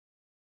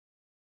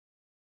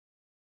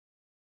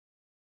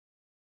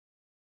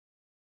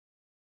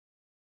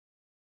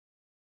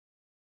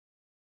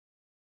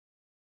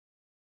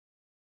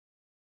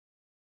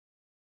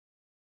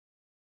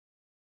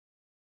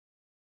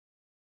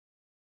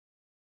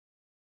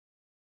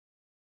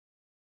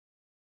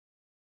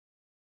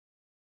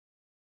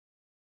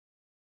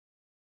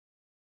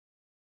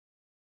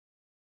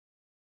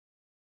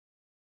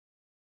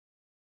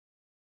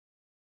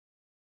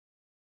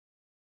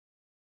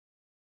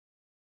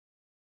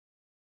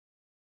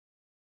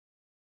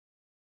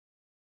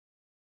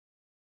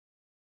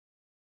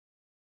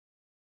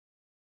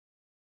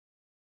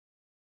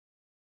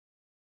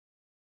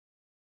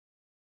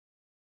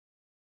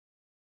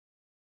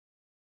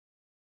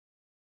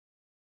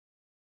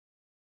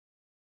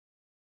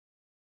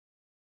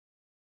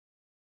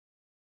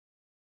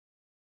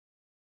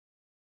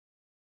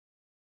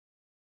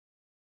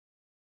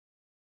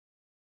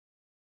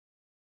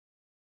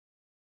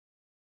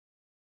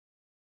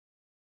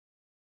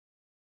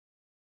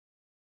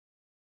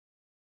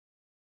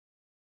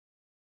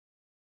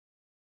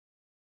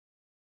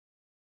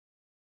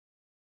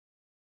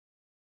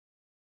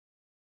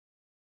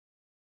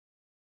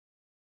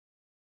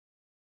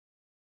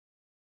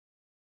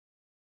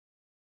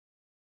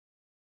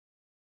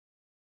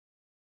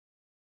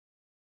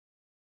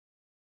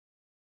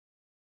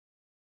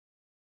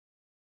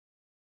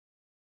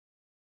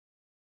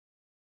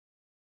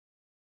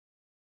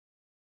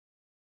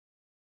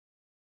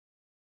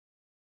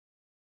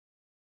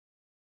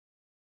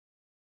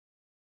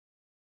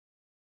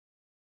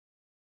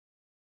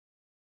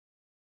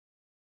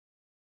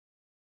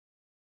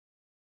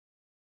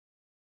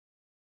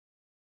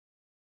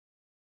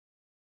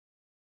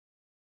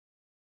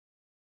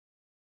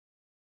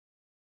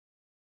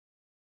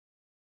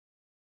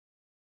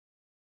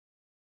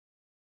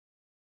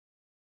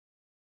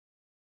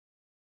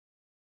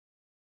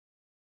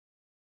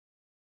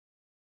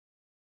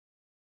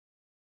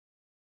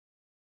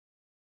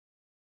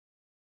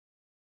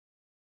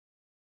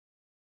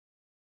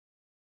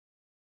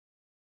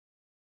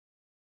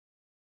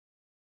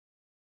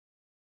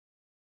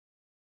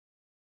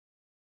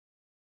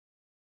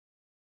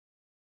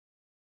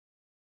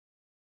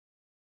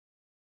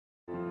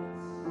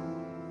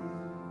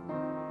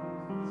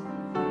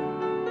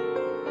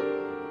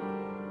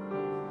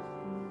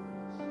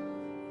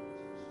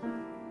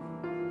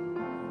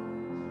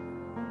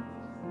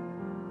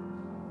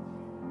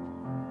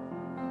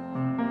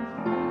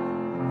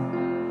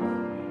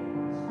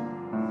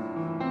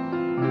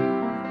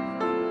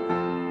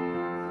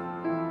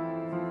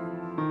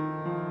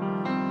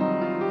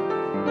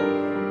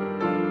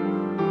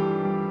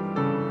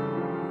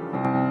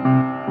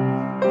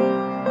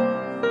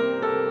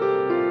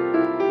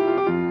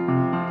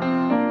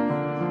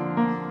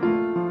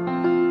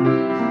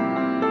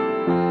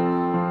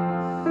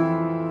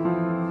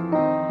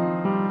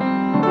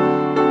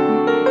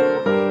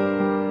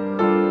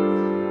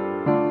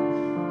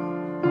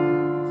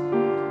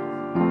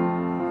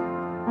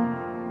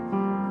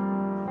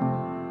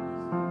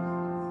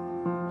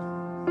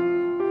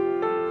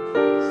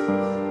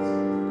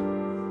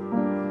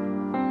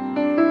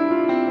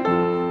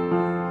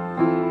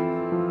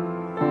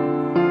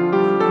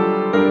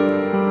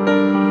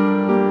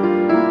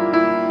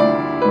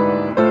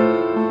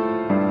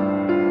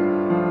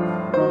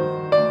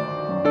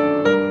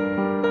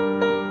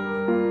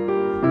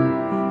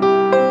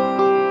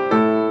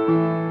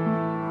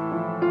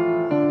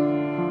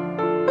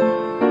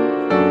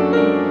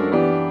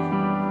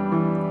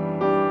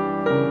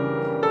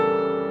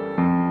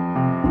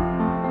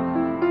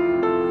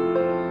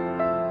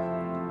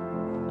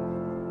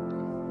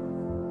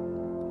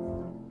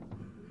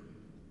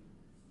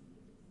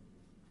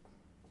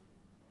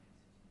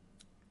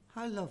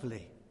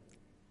lovely.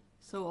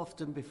 So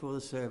often before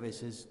the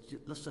service is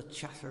lots of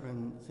chatter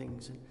and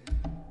things, and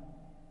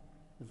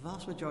the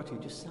vast majority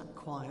just sat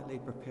quietly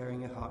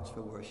preparing your hearts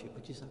for worship,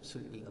 which is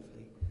absolutely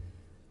lovely.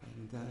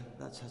 And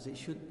that's as it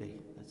should be.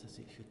 That's as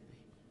it should be.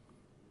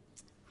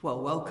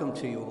 Well, welcome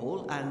to you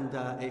all, and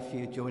if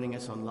you're joining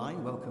us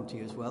online, welcome to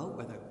you as well,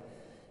 whether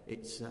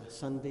it's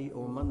Sunday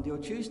or Monday or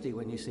Tuesday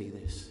when you see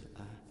this.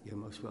 You're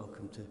most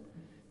welcome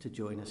to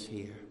join us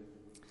here.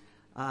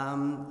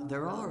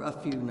 There are a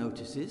few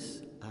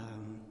notices.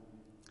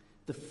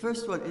 The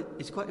first one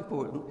is quite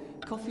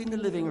important. Coffee in the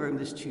living room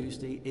this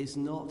Tuesday is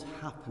not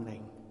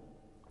happening.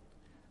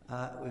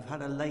 We've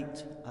had a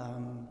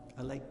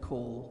late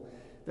call.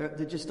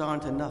 There just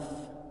aren't enough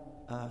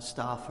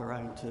staff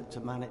around to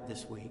man it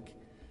this week.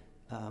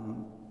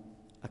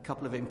 A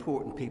couple of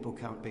important people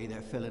can't be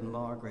there, Phil and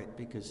Margaret,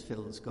 because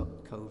Phil's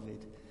got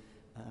COVID,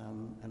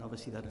 and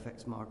obviously that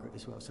affects Margaret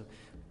as well. So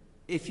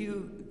if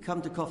you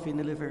come to Coffee in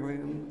the Living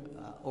Room,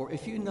 or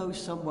if you know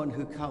someone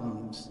who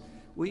comes,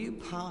 will you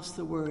pass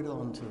the word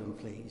on to them,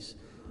 please?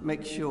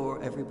 Make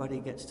sure everybody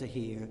gets to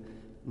hear.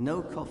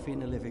 No coffee in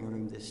the living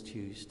room this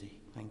Tuesday.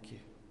 Thank you.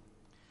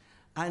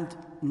 And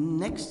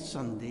next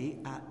Sunday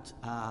at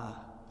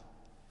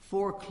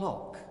 4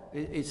 o'clock,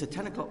 it's a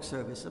 10 o'clock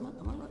service. Am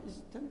I right? Is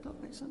it 10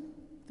 o'clock next Sunday?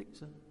 I think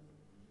so.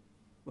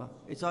 Well,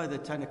 it's either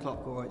 10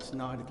 o'clock or it's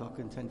 9 o'clock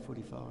and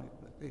 10:45.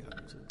 But yeah,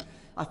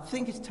 I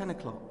think it's 10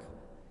 o'clock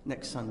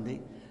next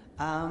Sunday.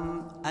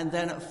 And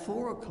then at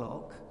 4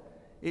 o'clock,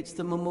 it's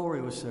the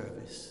memorial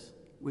service,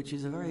 which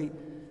is a very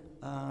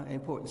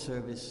important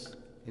service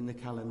in the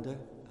calendar.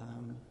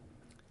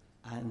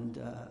 And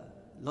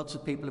lots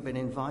of people have been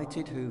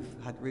invited who've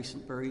had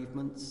recent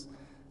bereavements.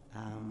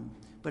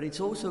 But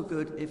it's also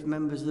good if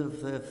members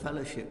of the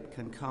fellowship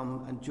can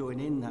come and join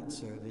in that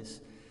service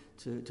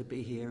to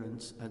be here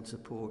and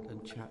support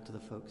and chat to the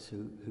folks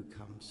who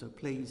come. So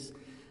please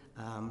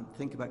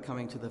think about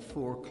coming to the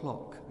 4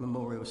 o'clock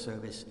memorial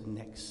service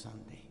next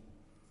Sunday.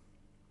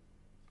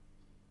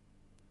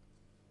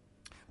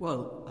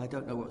 Well, I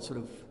don't know what sort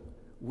of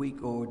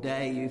week or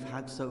day you've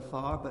had so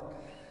far, but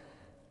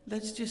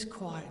let's just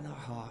quieten our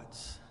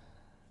hearts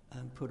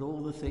and put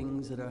all the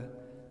things that are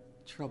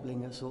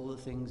troubling us, all the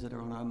things that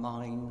are on our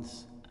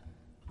minds,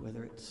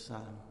 whether it's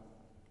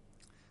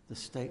the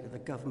state of the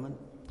government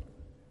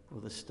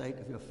or the state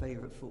of your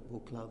favourite football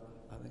club,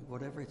 I mean,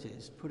 whatever it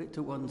is, put it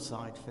to one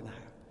side for now.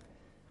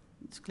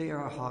 Let's clear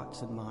our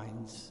hearts and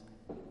minds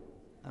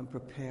and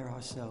prepare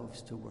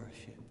ourselves to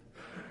worship.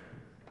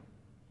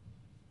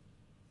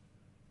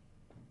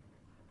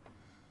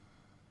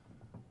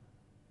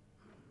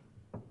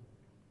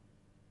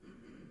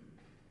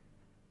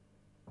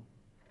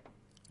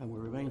 And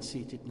we'll remain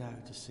seated now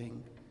to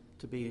sing,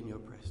 To Be in Your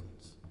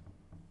Presence.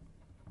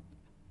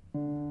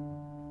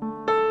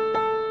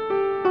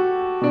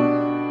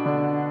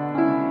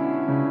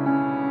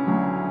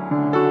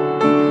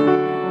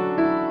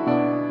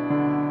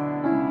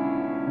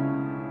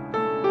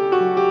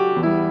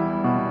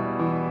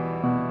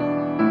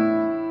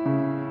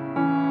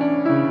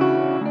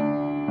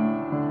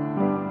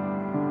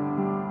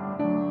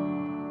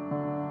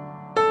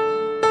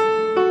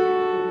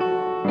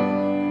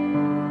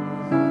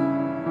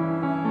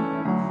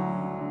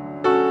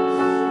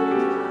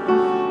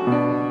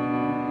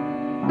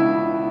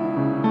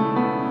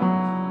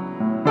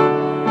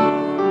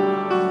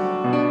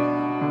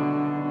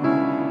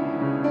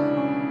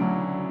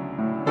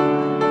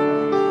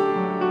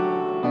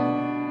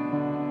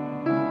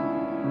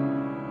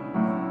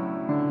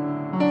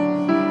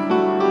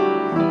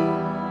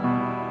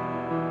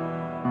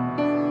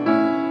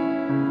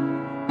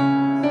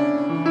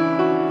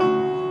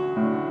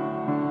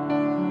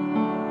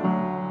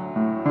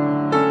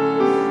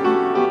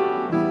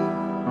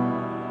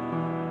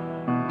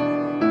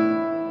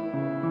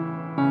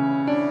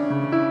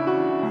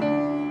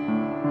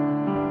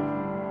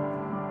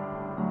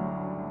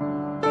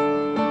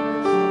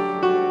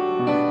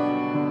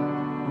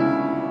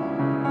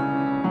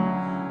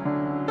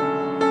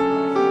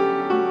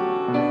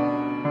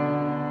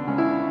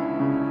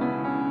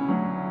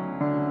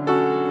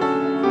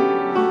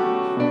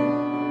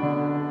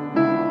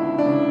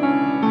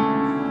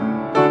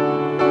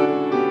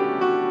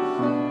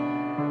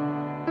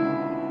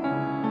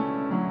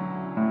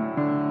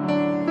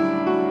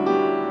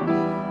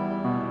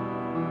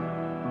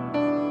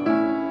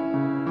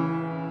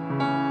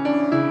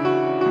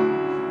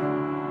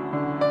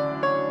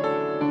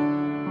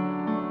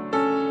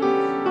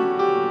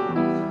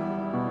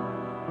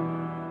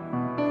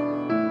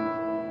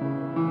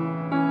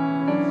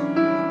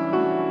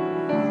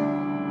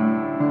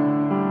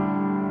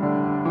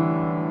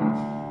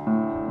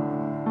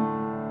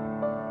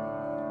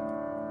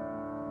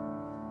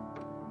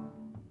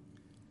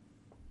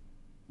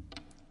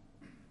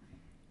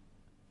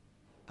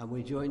 And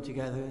we join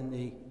together in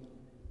the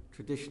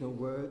traditional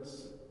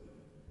words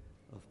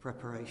of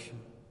preparation.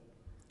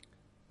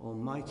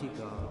 Almighty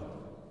God,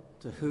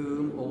 to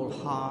whom all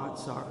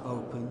hearts are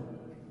open,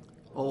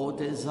 all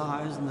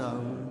desires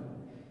known,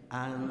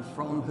 and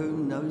from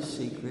whom no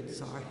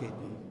secrets are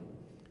hidden,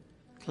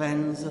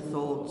 Cleanse the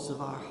thoughts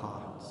of our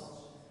hearts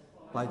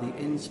by the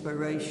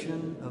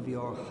inspiration of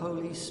your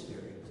Holy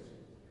Spirit,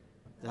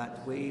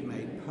 that we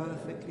may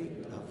perfectly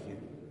love you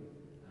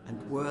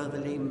and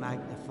worthily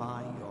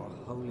magnify your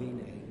holy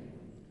name.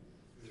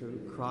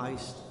 Through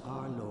Christ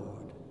our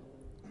Lord.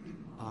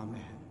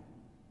 Amen.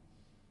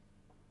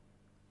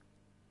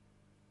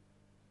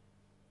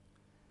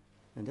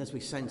 And as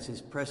we sense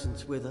his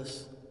presence with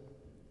us,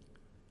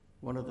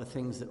 one of the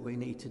things that we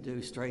need to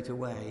do straight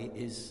away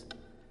is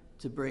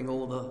to bring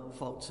all the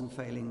faults and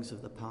failings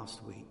of the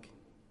past week,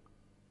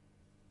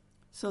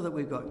 so that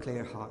we've got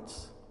clear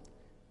hearts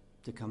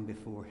to come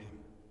before him.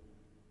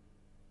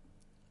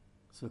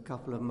 So a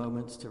couple of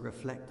moments to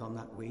reflect on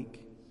that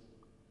week,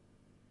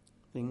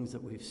 things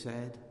that we've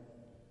said,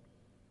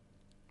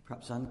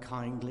 perhaps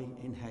unkindly,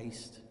 in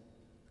haste,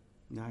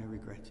 now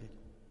regretted.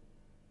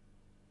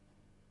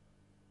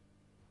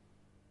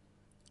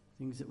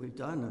 Things that we've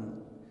done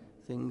and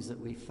things that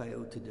we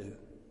failed to do.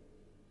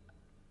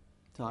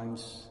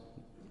 Times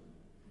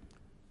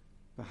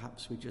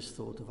perhaps we just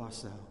thought of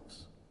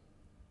ourselves.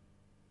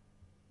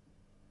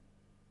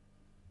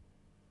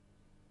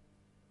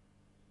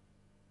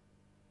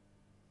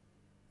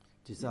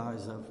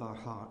 Desires of our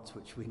hearts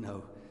which we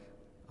know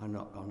are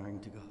not honouring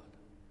to God.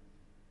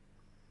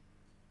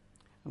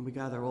 And we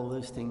gather all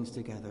those things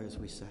together as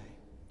we say,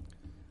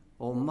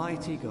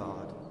 Almighty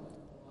God,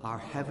 our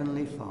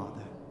Heavenly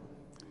Father,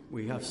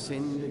 we have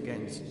sinned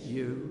against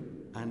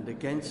you and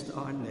against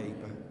our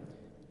neighbour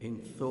in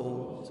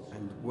thought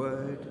and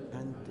word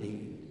and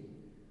deed,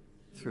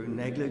 through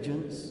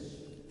negligence,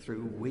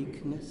 through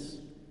weakness,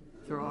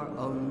 through our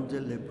own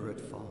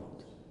deliberate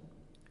fault.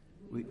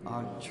 We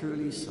are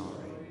truly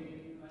sorry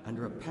and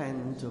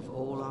repent of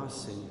all our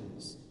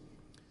sins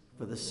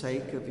for the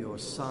sake of your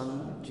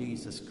Son,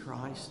 Jesus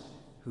Christ,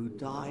 who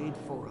died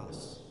for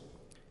us.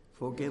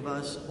 Forgive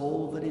us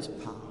all that is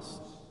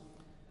past,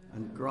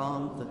 and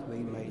grant that we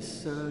may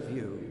serve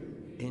you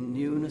in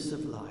newness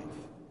of life,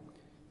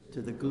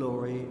 to the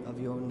glory of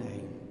your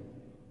name.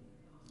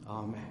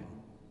 Amen.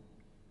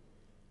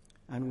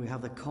 And we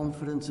have the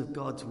confidence of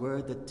God's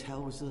word that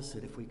tells us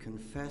that if we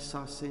confess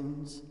our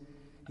sins,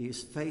 he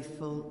is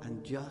faithful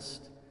and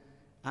just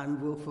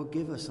and will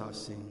forgive us our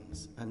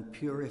sins and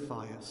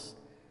purify us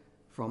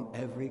from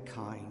every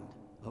kind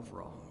of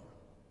wrong.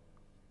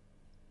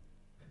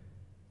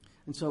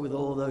 And so with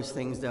all those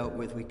things dealt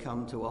with, we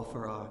come to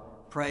offer our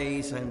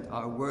praise and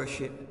our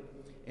worship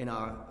in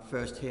our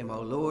first hymn, O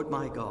Lord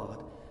my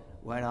God,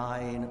 when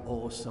I in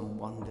awesome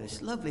wonder.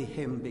 It's a lovely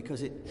hymn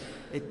because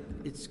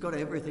it's got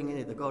everything in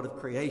it, the God of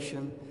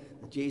creation,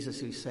 the Jesus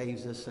who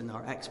saves us, and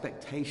our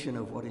expectation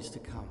of what is to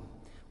come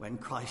when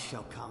Christ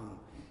shall come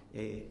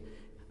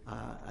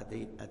at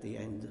the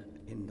end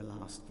in the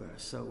last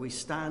verse. So we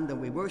stand and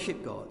we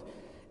worship God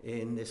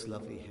in this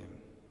lovely hymn.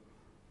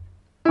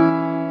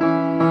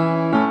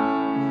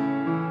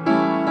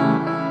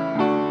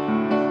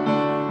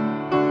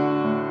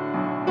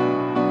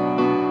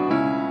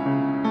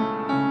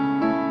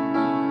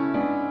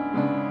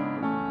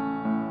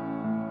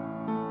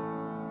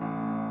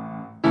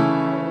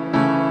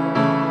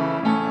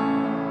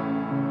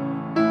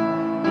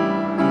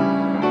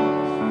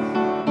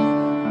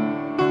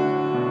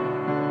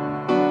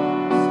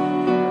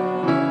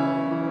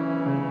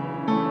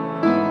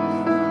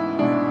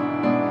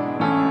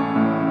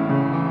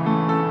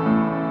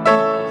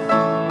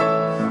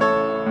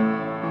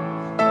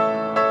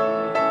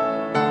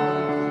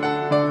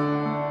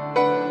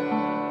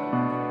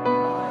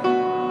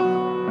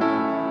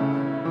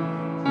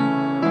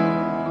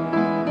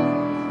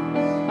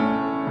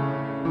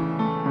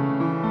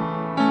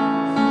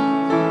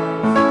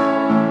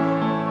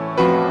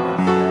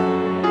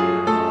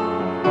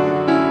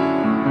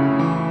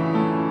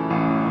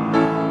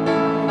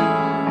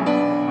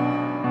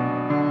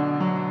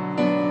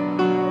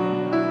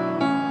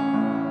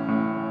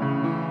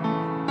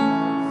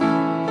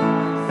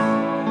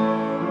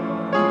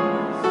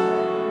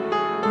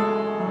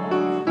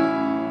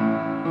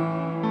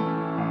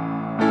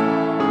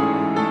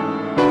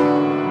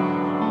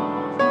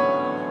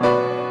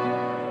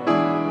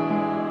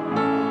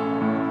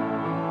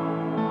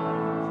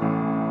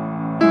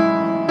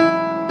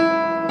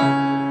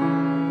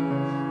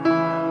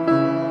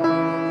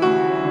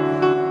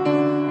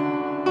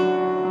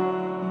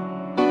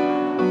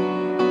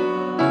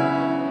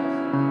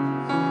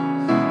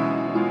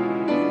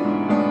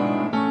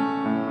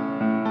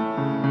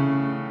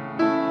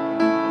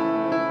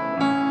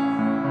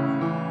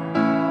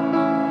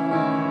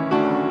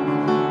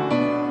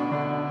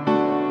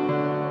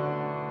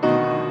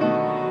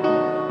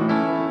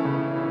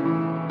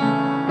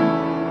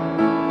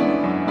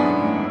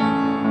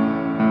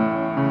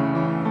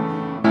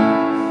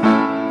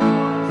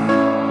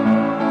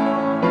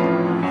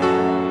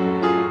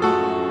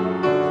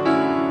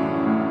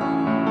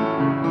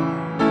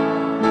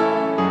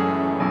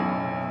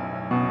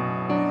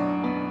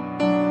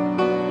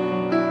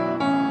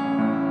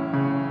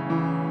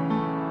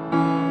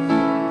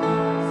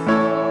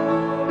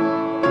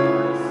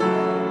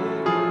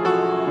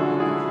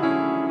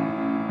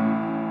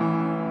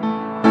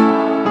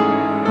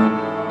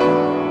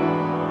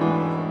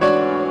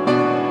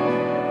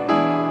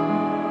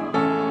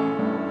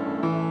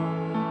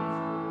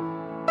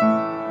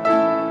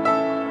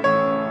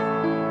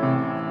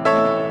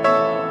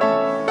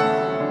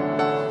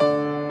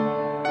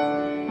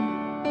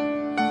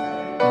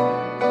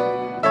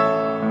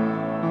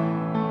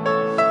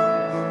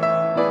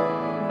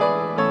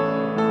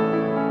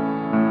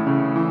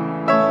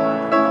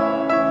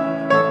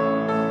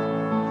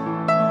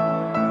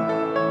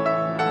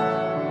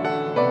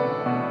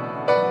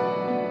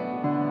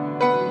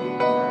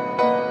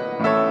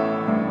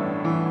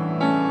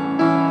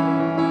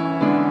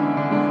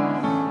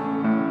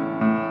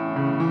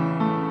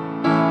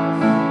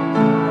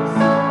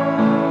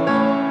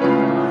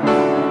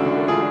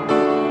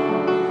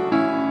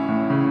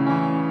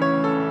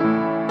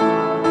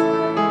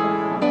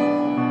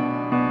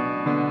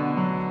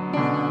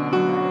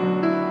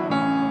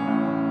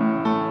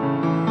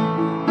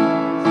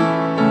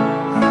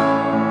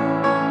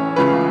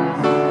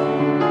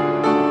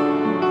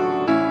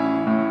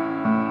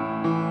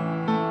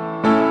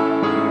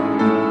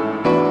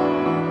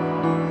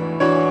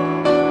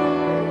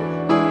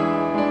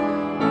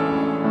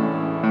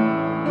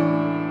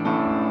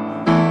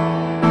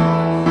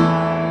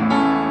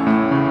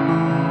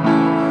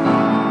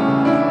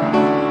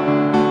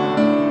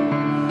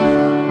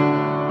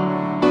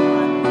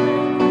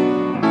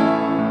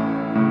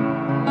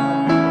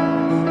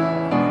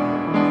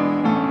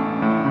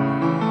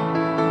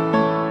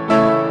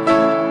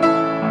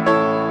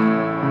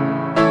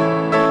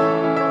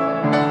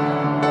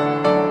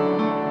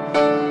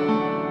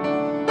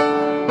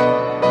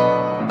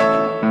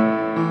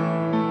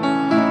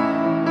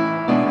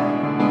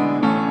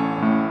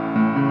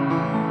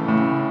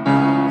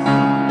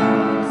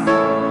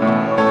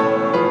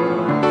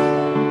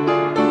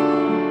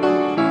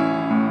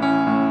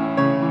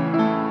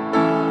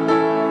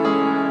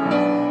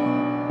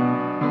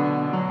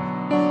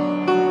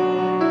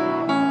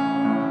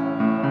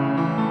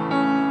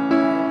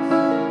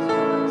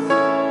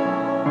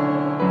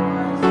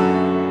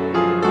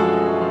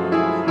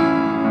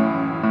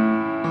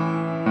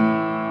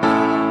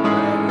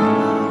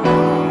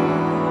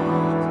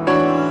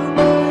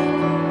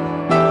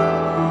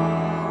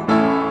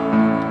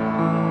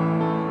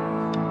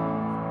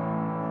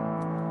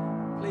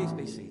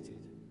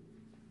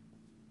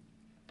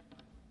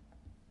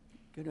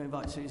 Going to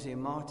invite Susie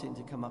and Martin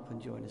to come up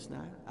and join us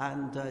now.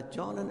 And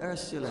John and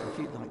Ursula, if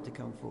you'd like to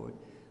come forward.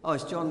 Oh,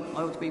 it's John,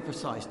 I ought to be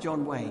precise,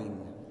 John Wayne.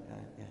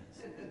 Yes.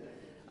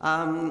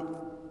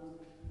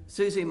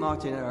 Susie and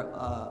Martin are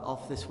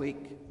off this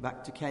week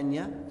back to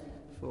Kenya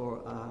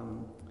for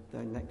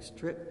their next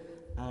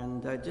trip.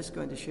 And they're just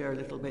going to share a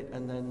little bit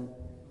and then,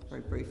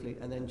 very briefly,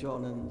 and then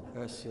John and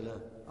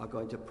Ursula are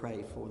going to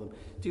pray for them.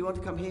 Do you want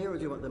to come here or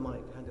do you want the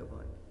mic? Hand it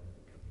mic.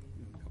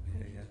 Come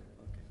here, yeah.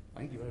 Okay.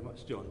 Thank you very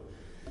much, John.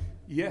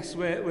 Yes,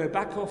 we're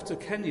back off to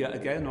Kenya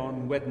again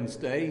on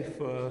Wednesday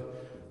for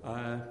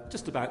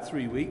just about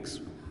 3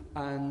 weeks,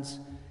 and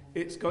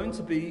it's going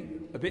to be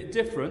a bit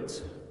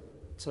different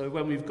to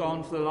when we've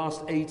gone for the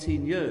last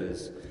 18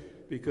 years,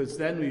 because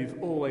then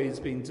we've always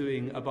been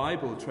doing a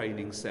Bible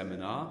training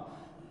seminar,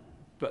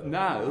 but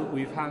now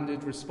we've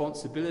handed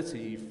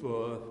responsibility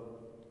for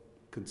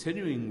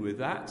continuing with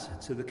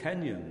that to the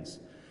Kenyans.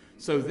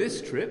 So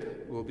this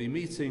trip, we'll be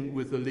meeting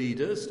with the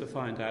leaders to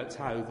find out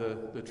how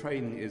the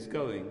training is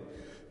going,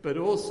 but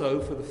also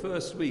for the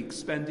first week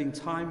spending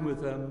time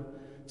with them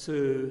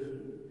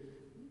to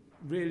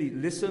really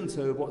listen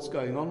to what's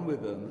going on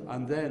with them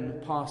and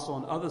then pass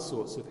on other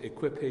sorts of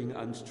equipping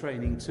and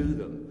training to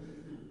them.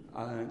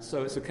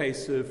 So it's a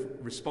case of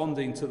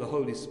responding to the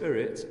Holy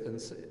Spirit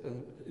and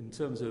in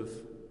terms of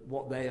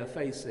what they are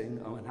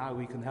facing and how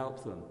we can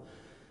help them.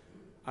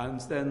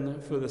 And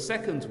then for the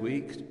second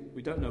week,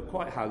 we don't know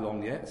quite how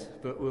long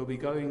yet, but we'll be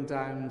going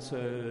down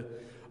to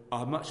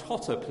a much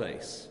hotter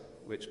place,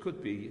 which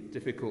could be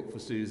difficult for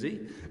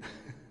Susie.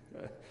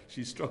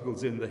 She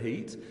struggles in the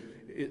heat.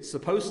 It's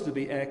supposed to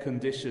be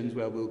air-conditioned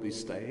where we'll be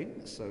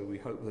staying, so we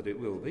hope that it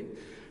will be.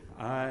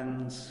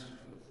 And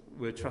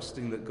we're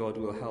trusting that God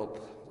will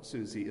help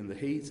Susie in the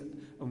heat.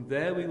 And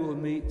there we will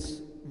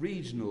meet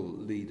regional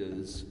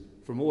leaders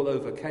from all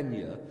over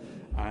Kenya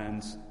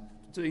and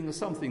doing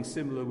something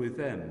similar with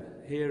them,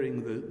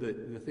 hearing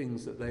the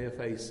things that they are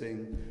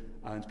facing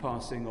and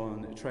passing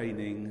on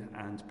training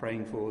and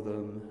praying for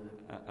them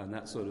and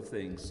that sort of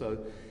thing. So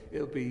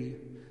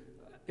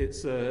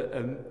it's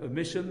a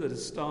mission that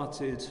has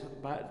started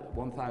about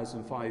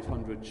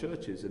 1,500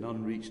 churches in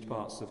unreached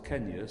parts of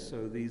Kenya,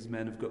 so these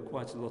men have got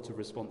quite a lot of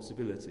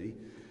responsibility,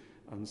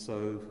 and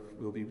so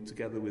we'll be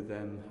together with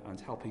them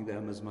and helping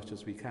them as much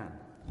as we can.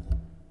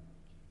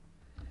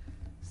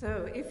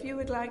 So if you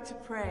would like to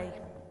pray,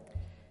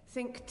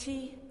 think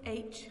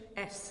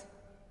THS.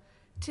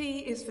 T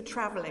is for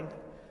travelling.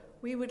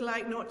 We would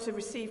like not to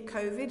receive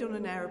COVID on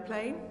an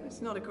aeroplane.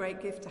 It's not a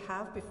great gift to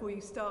have before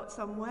you start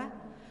somewhere.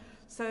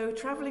 So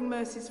travelling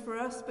mercies for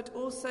us, but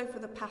also for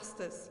the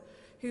pastors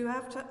who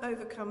have to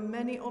overcome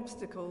many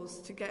obstacles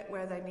to get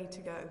where they need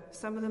to go.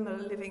 Some of them are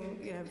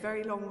living, a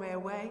very long way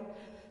away.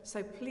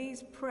 So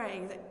please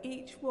pray that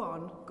each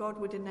one, God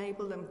would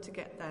enable them to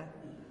get there.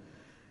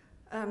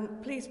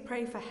 Please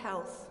pray for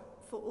health.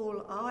 For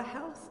all our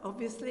health,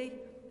 obviously,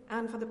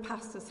 and for the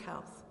pastor's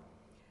health.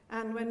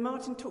 And when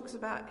Martin talks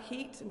about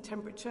heat and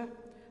temperature,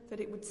 that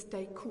it would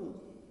stay cool.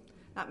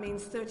 That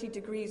means 30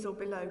 degrees or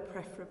below,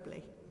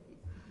 preferably.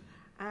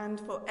 And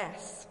for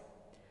S,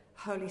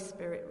 Holy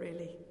Spirit,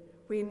 really.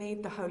 We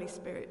need the Holy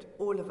Spirit,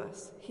 all of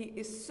us. He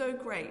is so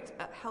great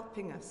at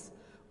helping us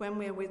when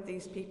we're with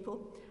these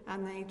people,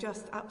 and they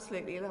just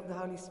absolutely love the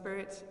Holy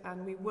Spirit,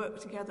 and we work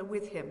together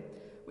with him,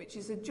 which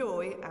is a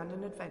joy and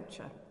an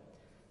adventure.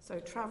 So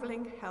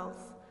travelling,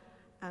 health,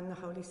 and the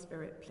Holy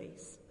Spirit,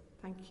 please.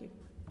 Thank you.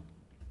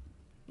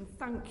 And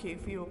thank you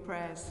for your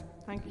prayers.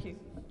 Thank you.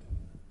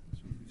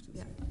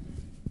 Yeah.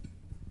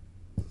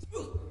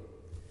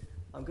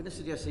 I'm going to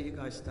suggest that you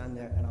guys stand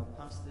there and I'll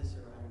pass this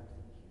around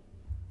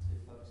to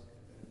folks who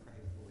are going to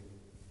pray for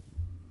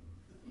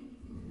you.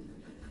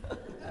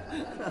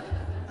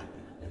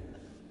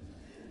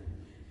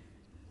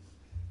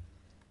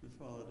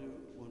 Father, I do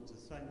want to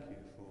thank you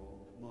for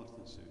Martin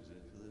and Susie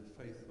for their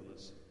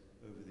faithfulness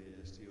over the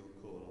years to your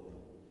call on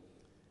them.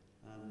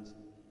 And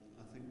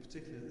I think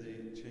particularly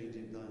the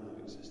changing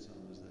dynamics this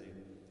time as they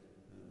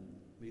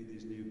meet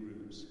these new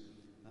groups,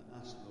 I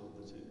ask, Lord,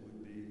 that it would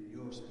be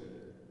your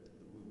Spirit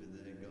that would be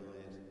their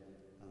guide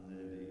and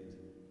their lead.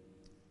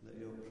 Let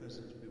your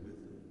presence be with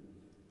them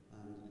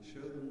and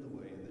show them the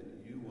way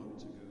that you want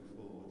to go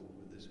forward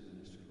with this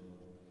ministry,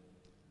 Lord.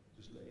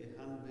 Just let your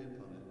hand be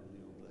upon it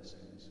and your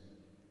blessings.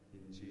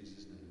 In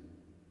Jesus' name.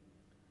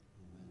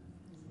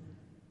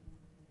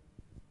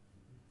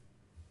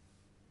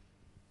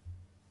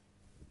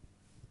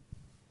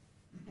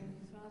 Amen.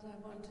 Father, I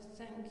want to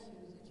thank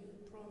you that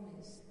you've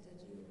promised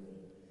that you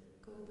will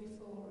go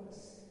before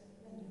us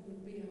and you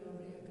will be our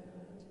rear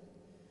guide.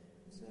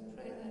 And so I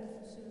pray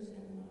that for Susie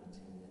and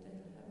Martin, that they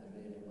will have a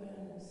real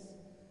awareness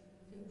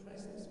of your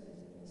presence with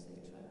them as they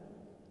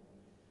travel.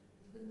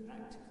 For the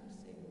practical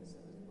things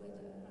of the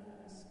weather,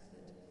 I ask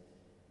that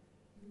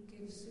you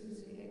give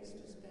Susie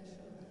extra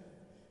special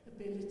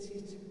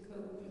ability to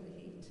cope with the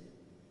heat.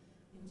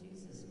 In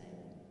Jesus'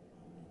 name,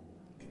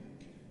 amen.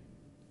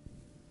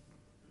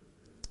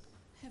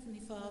 Heavenly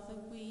Father,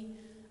 we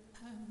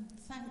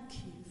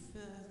thank you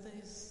for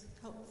those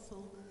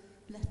helpful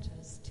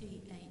letters,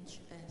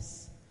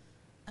 THS.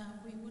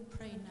 We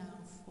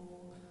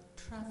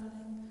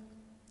travelling,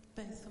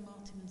 both for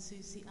Martin and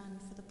Susie and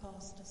for the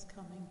pastors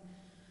coming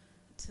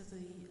to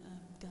the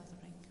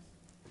gathering,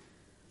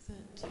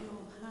 that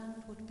your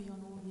hand would be on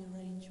all the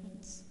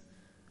arrangements.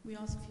 We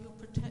ask for your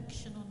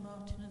protection on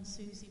Martin and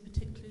Susie,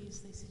 particularly as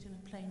they sit in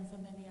a plane for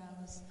many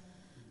hours,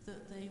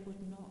 that they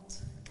would not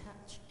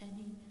catch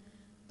any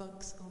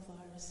bugs or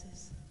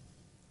viruses.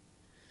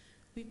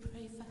 We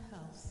pray for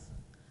health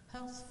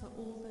for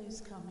all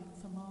those coming,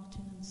 for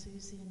Martin and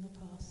Susie and the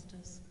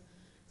pastors,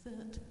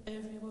 that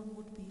everyone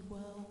would be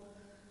well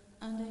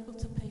and able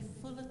to pay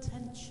full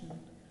attention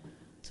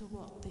to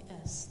what the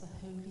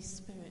Holy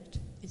Spirit,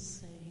 is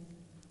saying.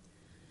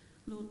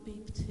 Lord,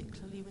 be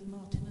particularly with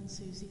Martin and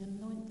Susie,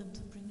 anoint them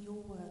to bring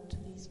your word to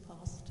these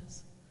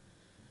pastors.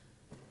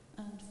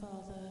 And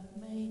Father,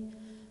 may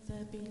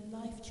there be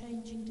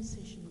life-changing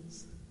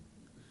decisions,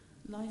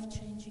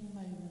 life-changing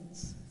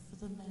moments for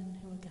the men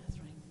who are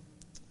gathering.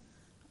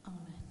 Amen.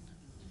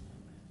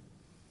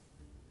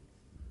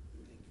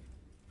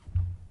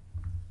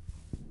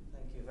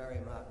 Thank you very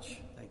much.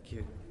 Thank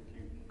you.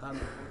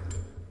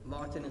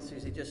 Martin and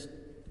Susie, just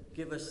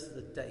give us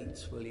the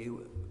dates, will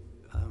you?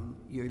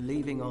 You're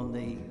leaving on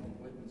the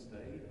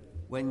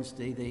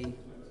Wednesday the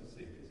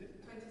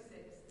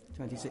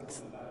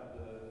 26th.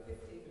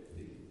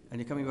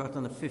 And you're coming back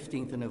on the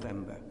 15th of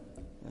November.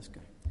 That's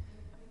good.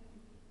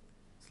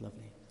 It's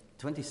lovely.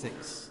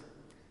 26th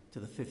to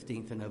the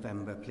 15th of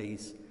November,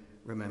 please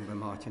remember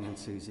Martin and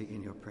Susie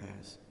in your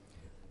prayers.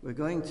 We're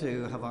going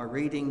to have our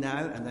reading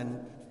now, and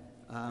then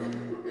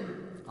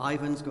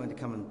Ivan's going to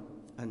come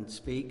and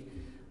speak.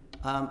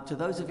 To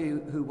those of you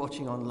who are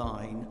watching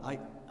online,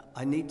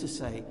 I need to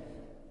say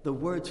the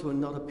words will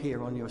not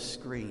appear on your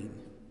screen.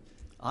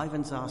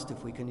 Ivan's asked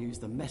if we can use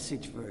the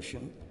message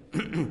version.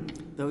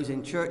 Those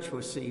in church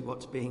will see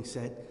what's being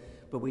said,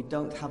 but we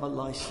don't have a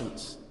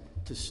license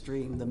to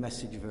stream the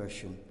message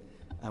version,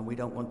 and we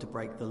don't want to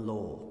break the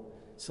law.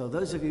 So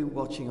those of you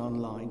watching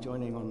online,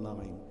 joining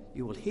online,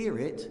 you will hear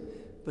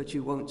it, but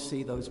you won't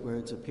see those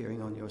words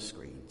appearing on your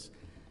screens.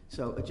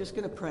 So I'm just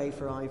going to pray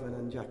for Ivan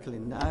and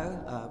Jacqueline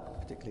now,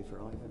 particularly for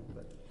Ivan,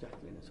 but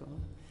Jacqueline as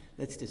well.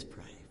 Let's just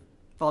pray.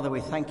 Father,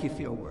 we thank you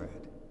for your word.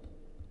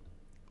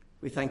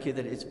 We thank you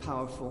that it's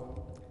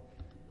powerful.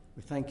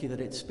 We thank you that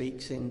it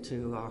speaks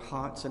into our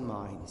hearts and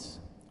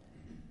minds,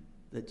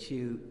 that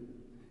you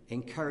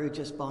encourage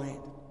us by it,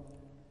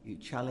 you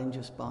challenge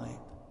us by it,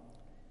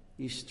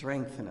 you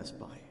strengthen us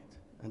by it.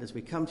 And as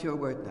we come to your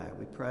word now,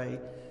 we pray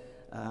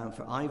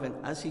for Ivan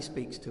as he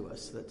speaks to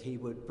us, that he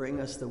would bring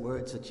us the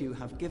words that you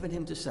have given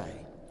him to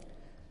say,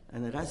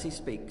 and that as he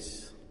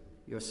speaks,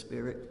 your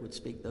Spirit would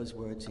speak those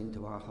words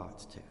into our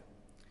hearts too.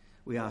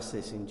 We ask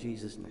this in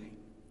Jesus' name.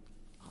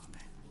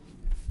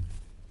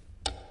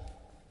 Amen.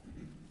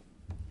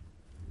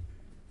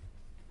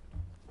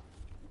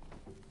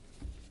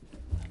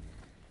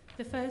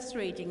 The first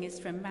reading is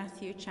from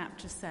Matthew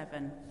chapter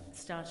 7,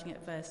 starting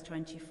at verse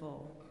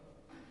 24.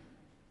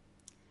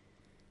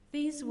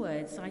 These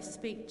words I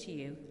speak to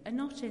you are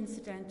not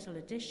incidental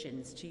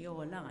additions to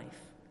your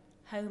life,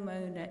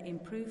 homeowner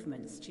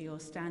improvements to your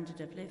standard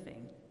of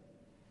living.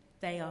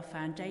 They are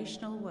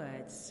foundational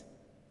words,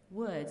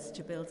 words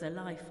to build a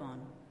life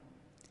on.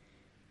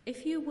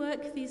 If you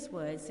work these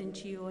words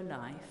into your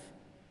life,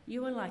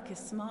 you are like a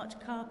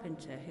smart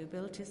carpenter who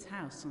built his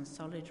house on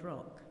solid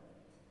rock.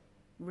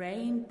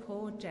 Rain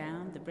poured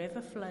down, the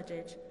river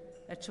flooded,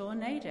 a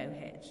tornado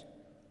hit,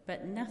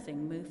 but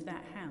nothing moved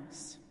that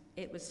house.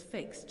 It was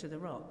fixed to the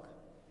rock.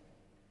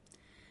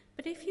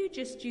 But if you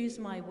just use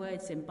my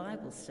words in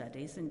Bible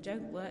studies and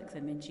don't work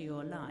them into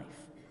your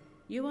life,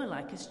 you are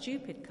like a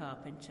stupid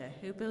carpenter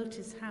who built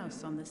his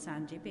house on the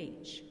sandy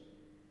beach.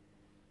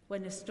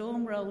 When a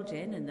storm rolled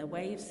in and the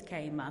waves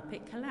came up,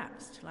 it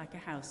collapsed like a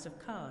house of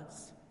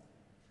cards.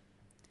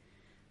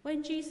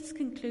 When Jesus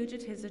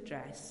concluded his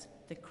address,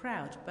 the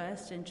crowd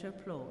burst into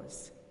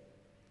applause.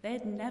 They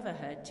had never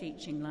heard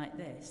teaching like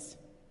this.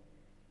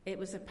 It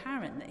was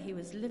apparent that he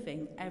was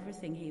living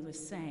everything he was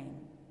saying,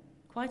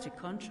 quite a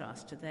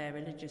contrast to their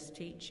religious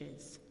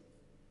teachers.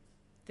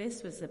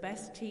 This was the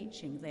best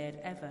teaching they had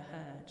ever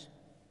heard.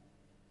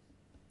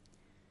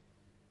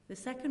 The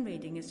second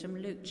reading is from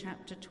Luke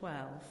chapter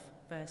 12,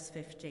 verse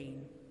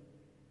 15.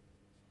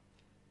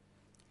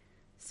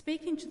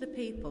 Speaking to the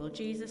people,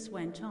 Jesus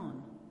went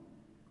on,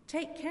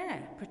 "Take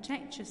care,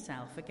 protect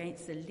yourself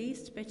against the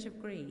least bit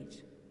of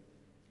greed.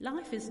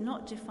 Life is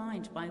not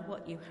defined by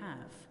what you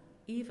have,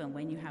 even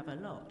when you have a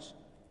lot."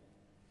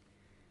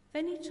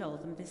 Then he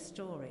told them this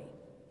story.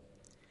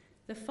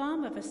 The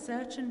farm of a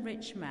certain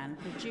rich man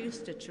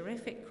produced a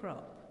terrific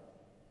crop.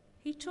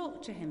 He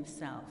talked to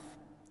himself,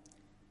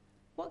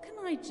 "What can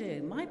I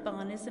do? My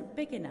barn isn't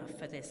big enough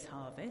for this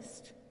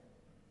harvest."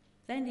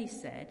 Then he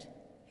said,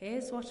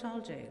 "Here's what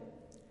I'll do.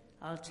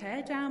 I'll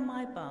tear down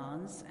my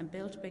barns and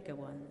build bigger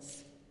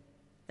ones.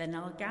 Then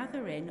I'll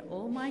gather in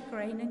all my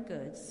grain and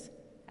goods,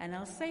 and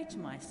I'll say to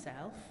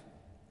myself,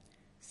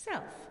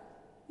 'Self,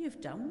 you've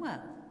done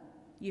well.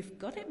 You've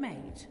got it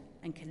made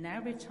and can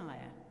now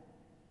retire.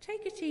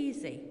 Take it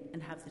easy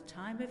and have the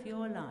time of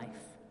your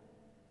life.'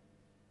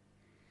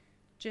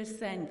 Just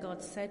then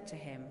God said to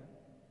him,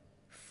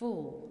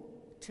 "Fool,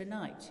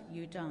 tonight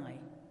you die,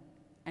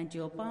 and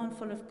your barn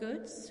full of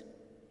goods,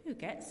 who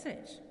gets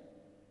it?"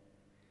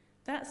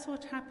 That's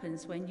what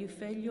happens when you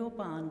fill your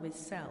barn with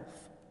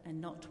self and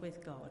not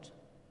with God.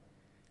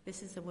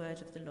 This is the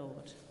word of the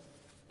Lord.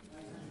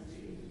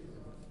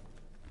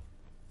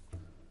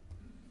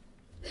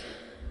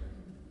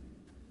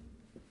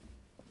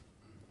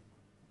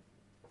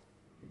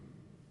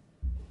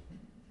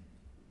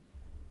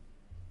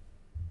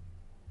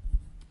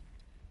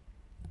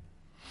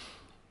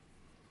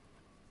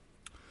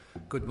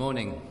 Good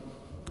morning.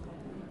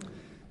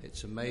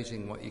 It's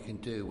amazing what you can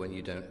do when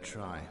you don't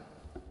try.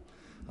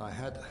 I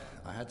had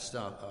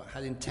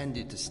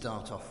intended to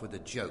start off with a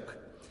joke,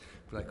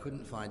 but I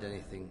couldn't find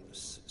anything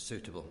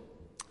suitable.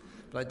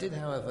 But I did,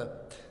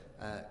 however,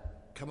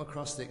 come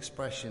across the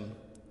expression,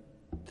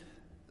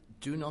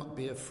 "do not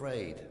be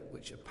afraid,"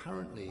 which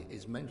apparently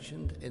is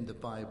mentioned in the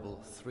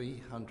Bible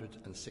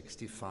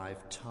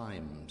 365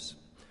 times,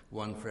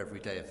 one for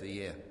every day of the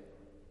year,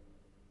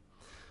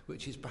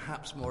 which is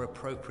perhaps more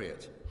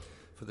appropriate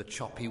for the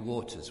choppy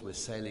waters we're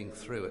sailing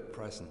through at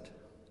present.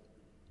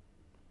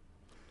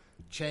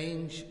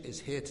 Change is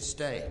here to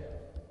stay.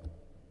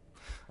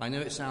 I know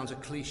it sounds a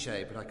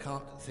cliche, but I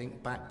can't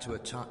think back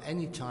to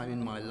any time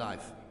in my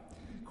life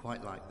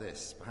quite like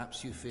this.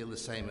 Perhaps you feel the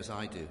same as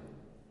I do.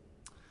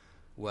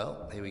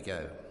 Well, here we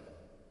go.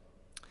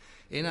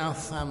 In our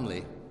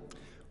family,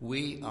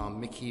 we are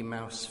Mickey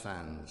Mouse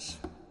fans.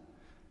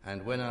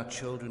 And when our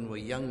children were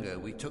younger,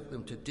 we took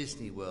them to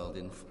Disney World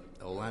in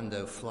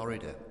Orlando,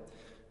 Florida,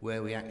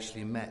 where we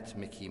actually met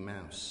Mickey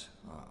Mouse.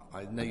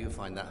 I know you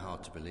find that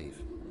hard to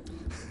believe.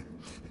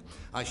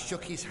 I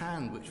shook his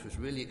hand, which was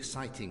really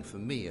exciting for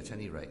me at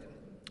any rate.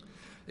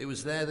 It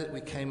was there that we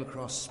came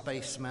across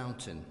Space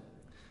Mountain,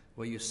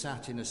 where you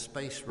sat in a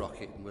space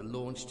rocket and were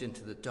launched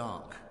into the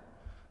dark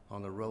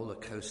on a roller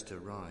coaster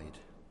ride.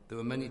 There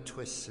were many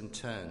twists and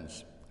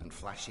turns and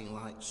flashing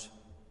lights,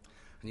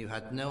 and you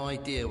had no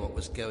idea what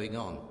was going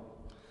on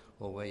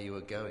or where you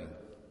were going.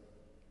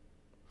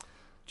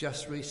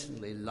 Just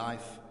recently,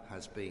 life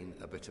has been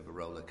a bit of a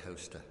roller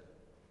coaster.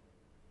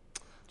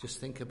 Just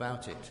think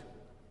about it.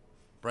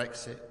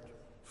 Brexit,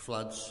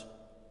 floods,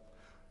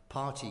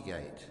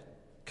 Partygate,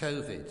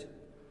 COVID,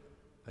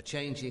 a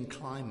changing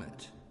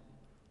climate,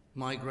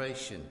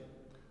 migration,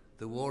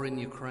 the war in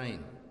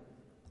Ukraine,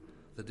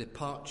 the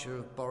departure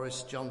of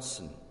Boris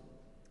Johnson,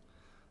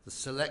 the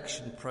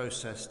selection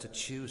process to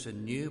choose a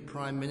new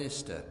Prime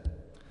Minister,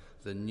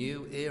 the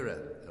new era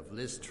of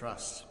Liz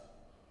Truss,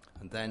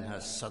 and then her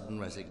sudden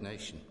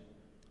resignation,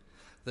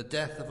 the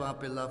death of our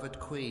beloved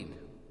Queen,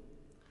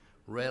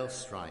 rail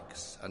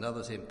strikes and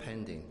others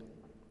impending,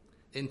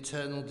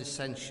 internal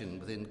dissension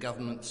within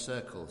government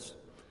circles,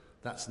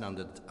 that's an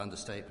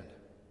understatement,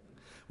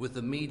 with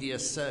the media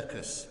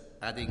circus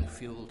adding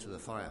fuel to the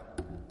fire,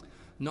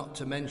 not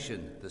to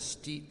mention the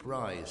steep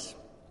rise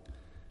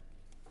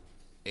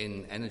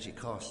in energy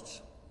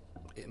costs.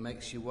 It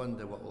makes you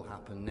wonder what will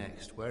happen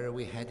next. Where are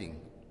we heading?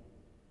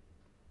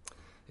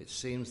 It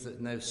seems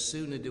that no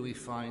sooner do we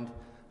find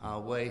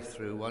our way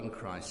through one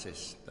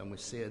crisis than we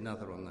see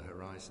another on the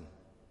horizon.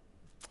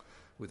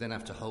 We then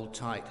have to hold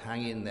tight,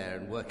 hang in there,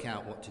 and work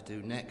out what to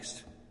do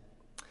next.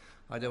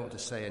 I don't want to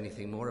say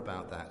anything more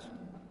about that.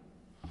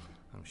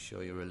 I'm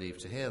sure you're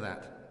relieved to hear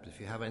that, but if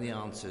you have any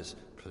answers,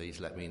 please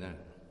let me know.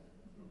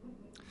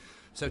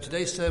 So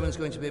today's sermon is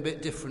going to be a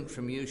bit different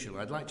from usual.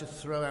 I'd like to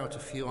throw a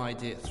few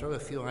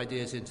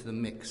ideas into the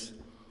mix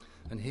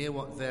and hear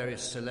what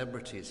various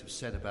celebrities have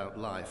said about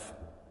life.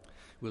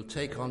 We'll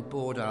take on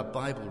board our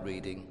Bible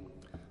reading,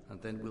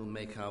 and then we'll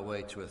make our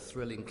way to a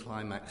thrilling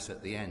climax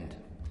at the end.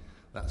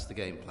 That's the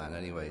game plan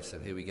anyway, so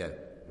here we go.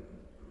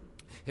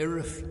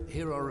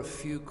 Here are a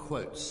few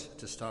quotes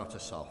to start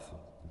us off.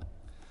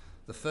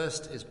 The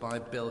first is by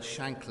Bill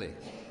Shankly,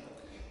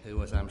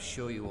 who, as I'm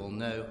sure you all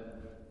know,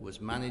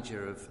 was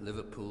manager of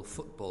Liverpool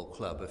Football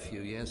Club a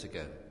few years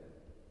ago.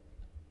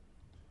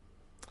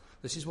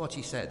 This is what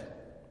he said: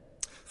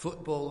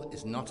 "Football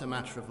is not a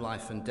matter of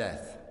life and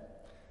death.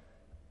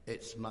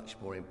 It's much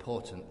more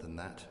important than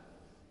that."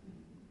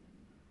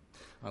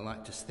 I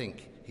like to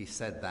think he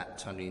said that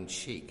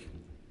tongue-in-cheek,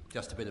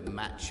 just a bit of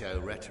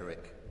macho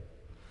rhetoric.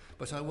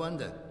 But I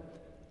wonder,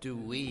 do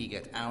we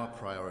get our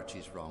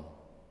priorities wrong?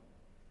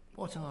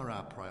 What are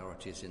our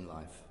priorities in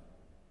life?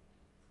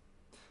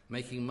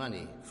 Making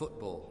money,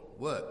 football,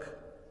 work,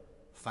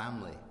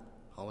 family,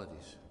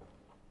 holidays.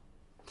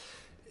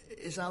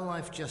 Is our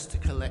life just a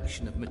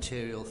collection of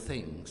material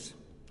things,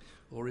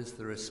 or is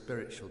there a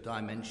spiritual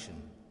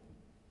dimension?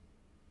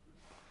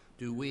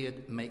 Do we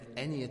make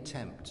any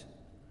attempt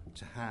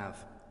to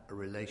have a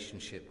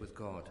relationship with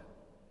God?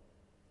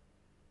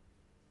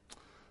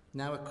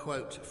 Now a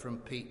quote from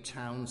Pete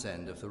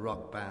Townsend of the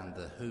rock band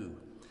The Who,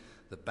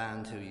 the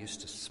band who used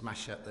to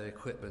smash up their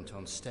equipment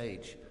on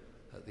stage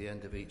at the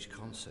end of each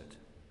concert.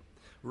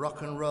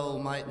 "Rock and roll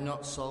might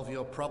not solve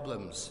your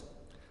problems,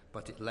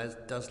 but it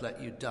does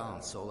let you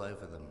dance all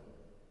over them."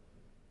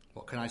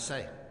 What can I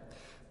say?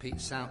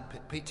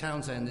 Pete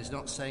Townsend is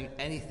not saying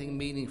anything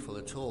meaningful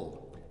at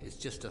all. It's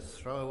just a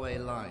throwaway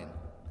line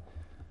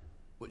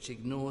which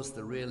ignores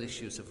the real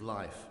issues of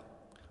life.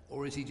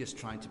 Or is he just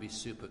trying to be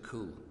super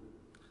cool,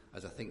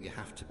 as I think you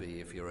have to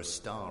be if you're a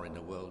star in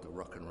the world of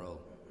rock and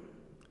roll?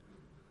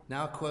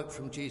 Now a quote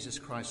from Jesus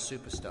Christ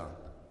Superstar.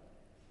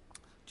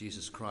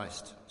 Jesus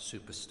Christ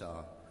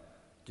Superstar,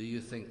 do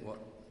you think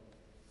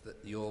that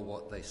you're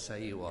what they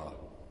say you are?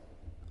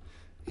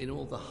 In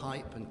all the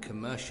hype and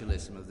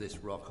commercialism of this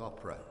rock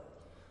opera,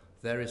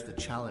 there is the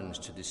challenge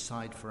to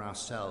decide for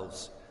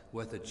ourselves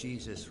whether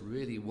Jesus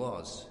really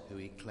was who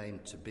he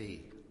claimed to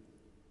be.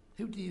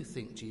 Who do you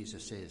think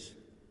Jesus is?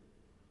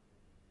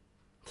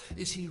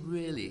 Is he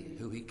really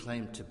who he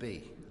claimed to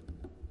be?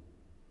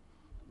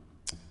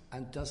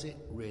 And does it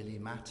really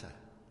matter?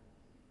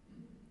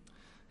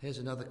 Here's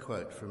another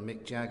quote from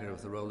Mick Jagger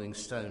of the Rolling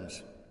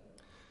Stones,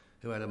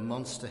 who had a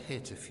monster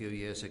hit a few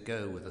years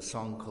ago with a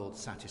song called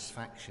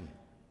Satisfaction.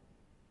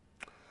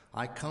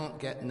 I can't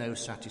get no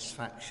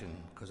satisfaction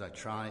because I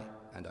try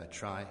and I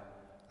try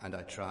and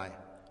I try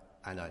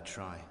and I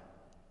try.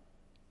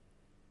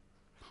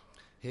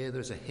 Here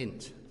there's a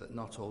hint that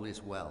not all is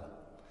well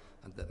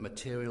and that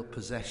material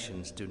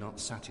possessions do not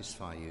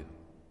satisfy you.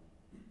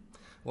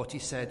 What he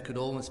said could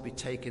almost be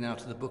taken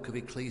out of the book of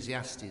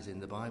Ecclesiastes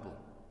in the Bible.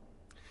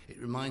 It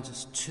reminds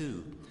us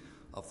too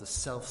of the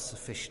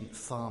self-sufficient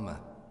farmer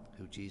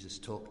who Jesus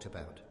talked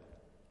about.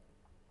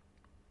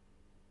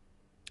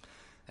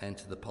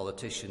 Enter the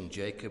politician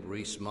Jacob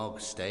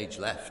Rees-Mogg, stage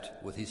left,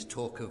 with his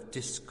talk of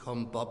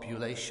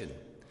discombobulation,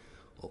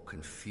 or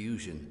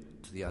confusion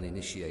to the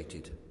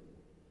uninitiated.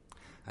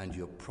 And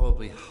you're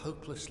probably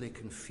hopelessly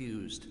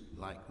confused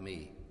like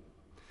me.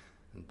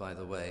 And by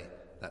the way,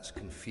 that's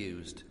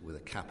confused with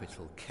a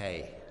capital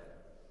K.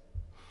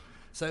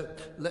 So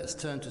let's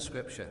turn to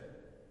Scripture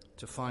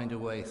to find a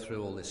way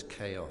through all this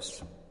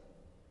chaos.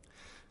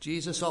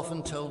 Jesus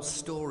often told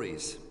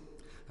stories,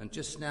 and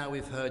just now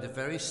we've heard a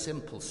very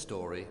simple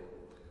story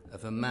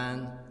of a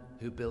man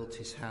who built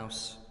his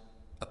house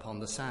upon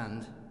the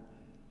sand,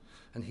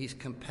 and he's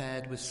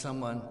compared with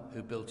someone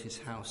who built his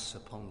house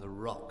upon the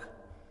rock,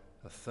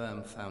 a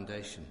firm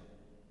foundation.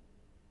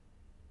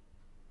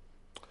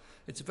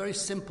 It's a very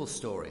simple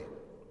story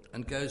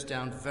and goes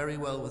down very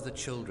well with the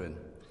children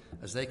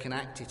as they can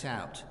act it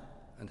out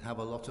and have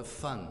a lot of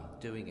fun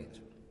doing it.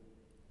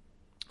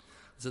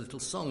 There's a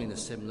little song in a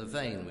similar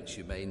vein which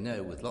you may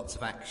know, with lots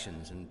of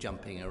actions and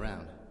jumping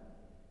around.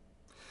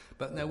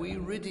 But now we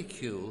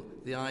ridicule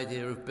the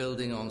idea of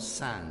building on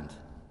sand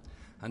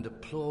and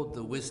applaud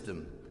the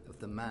wisdom of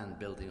the man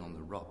building on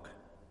the rock.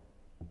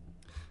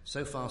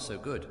 So far so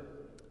good.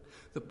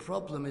 The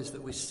problem is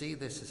that we see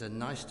this as a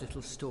nice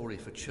little story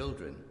for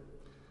children,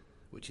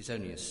 which is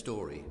only a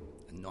story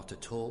and not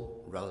at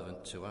all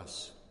relevant to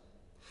us.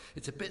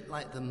 It's a bit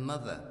like the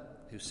mother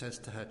who says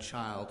to her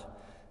child,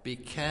 "Be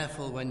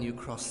careful when you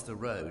cross the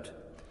road,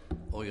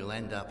 or you'll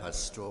end up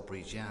as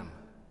strawberry jam."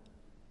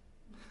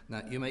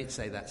 Now, you may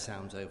say that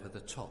sounds over the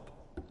top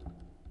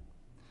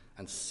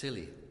and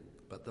silly,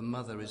 but the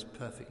mother is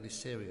perfectly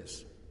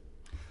serious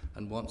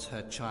and wants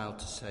her child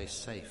to stay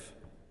safe.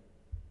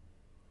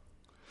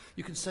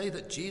 You can say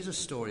that Jesus'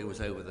 story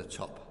was over the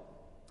top,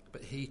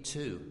 but he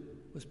too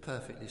was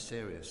perfectly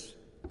serious.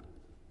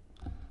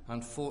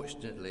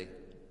 Unfortunately,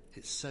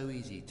 it's so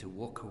easy to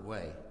walk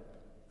away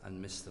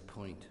and miss the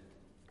point.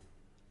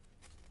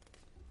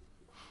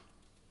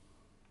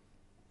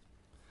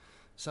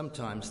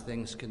 Sometimes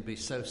things can be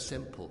so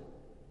simple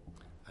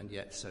and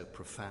yet so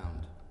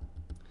profound,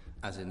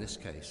 as in this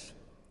case.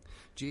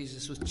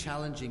 Jesus was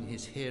challenging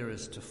his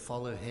hearers to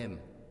follow him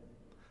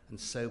and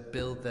so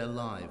build their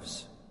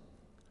lives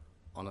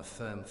on a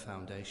firm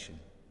foundation.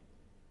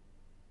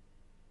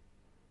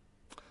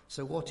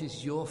 So what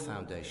is your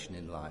foundation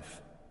in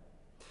life?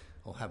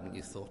 Or haven't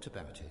you thought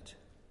about it?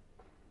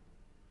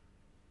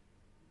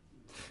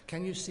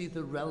 Can you see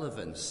the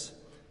relevance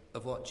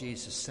of what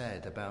Jesus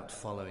said about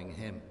following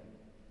him?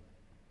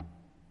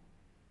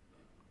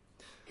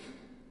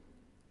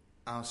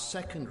 Our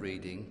second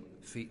reading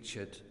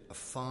featured a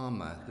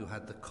farmer who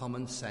had the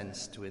common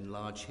sense to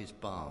enlarge his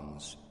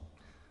barns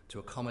to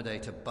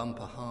accommodate a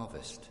bumper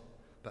harvest,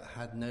 but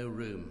had no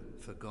room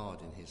for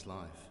God in his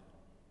life.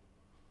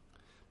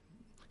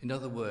 In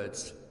other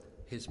words,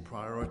 his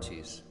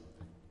priorities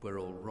were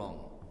all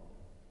wrong.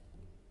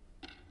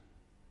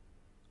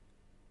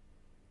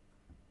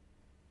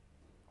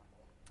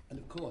 And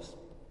of course,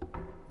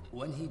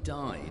 when he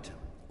died,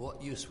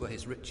 what use were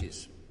his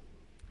riches?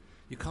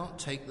 You can't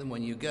take them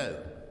when you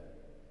go.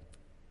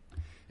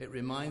 It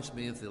reminds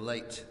me of the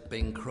late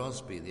Bing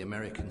Crosby, the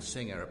American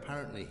singer.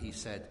 Apparently he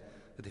said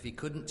that if he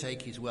couldn't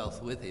take his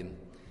wealth with him,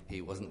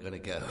 he wasn't going to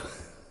go.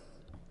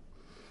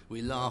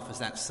 We laugh as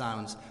that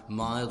sounds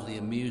mildly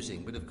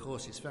amusing, but of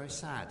course it's very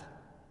sad.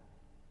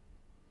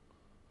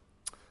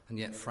 And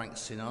yet Frank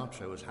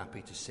Sinatra was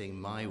happy to sing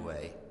My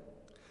Way,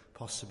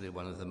 possibly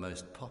one of the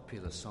most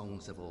popular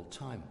songs of all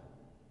time,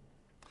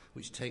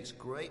 which takes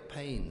great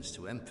pains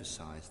to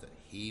emphasize that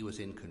he was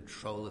in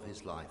control of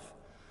his life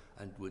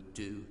and would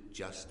do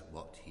just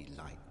what he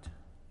liked.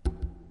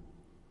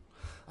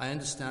 I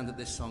understand that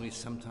this song is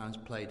sometimes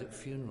played at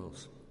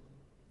funerals.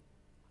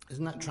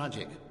 Isn't that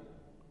tragic?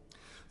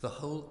 The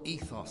whole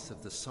ethos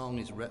of the song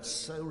is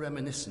so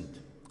reminiscent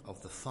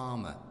of the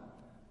farmer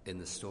in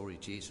the story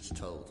Jesus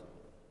told.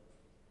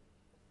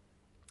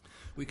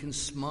 We can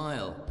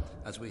smile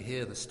as we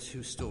hear the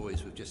two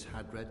stories we've just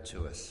had read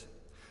to us.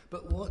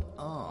 But what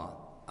are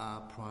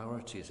our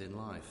priorities in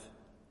life?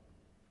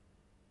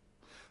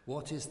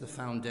 What is the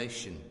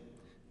foundation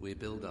we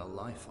build our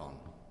life on?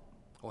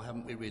 Or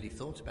haven't we really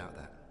thought about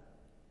that?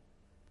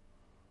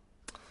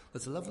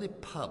 There's a lovely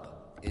pub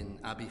in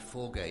Abbey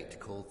Foregate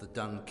called the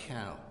Dun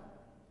Cow,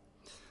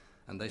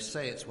 and they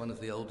say it's one of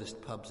the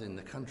oldest pubs in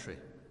the country.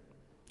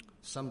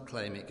 Some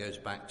claim it goes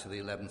back to the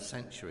 11th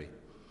century.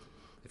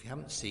 If you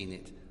haven't seen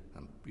it,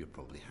 you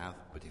probably have,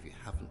 but if you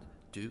haven't,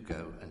 do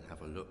go and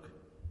have a look.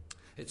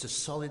 It's a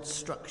solid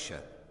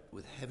structure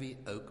with heavy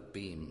oak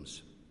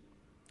beams,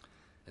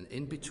 and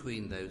in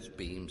between those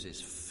beams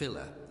is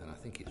filler, and I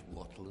think it's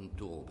wattle and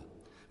daub,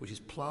 which is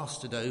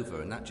plastered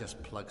over, and that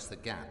just plugs the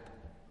gap.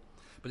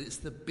 But it's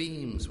the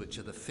beams which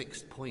are the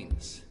fixed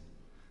points,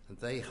 and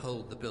they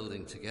hold the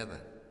building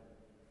together.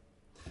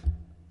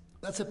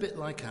 That's a bit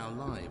like our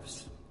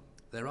lives.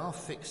 There are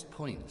fixed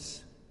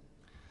points.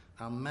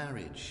 Our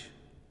marriage,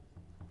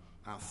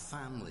 our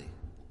family,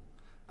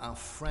 our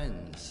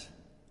friends,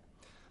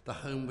 the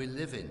home we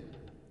live in,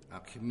 our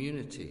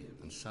community,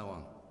 and so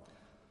on.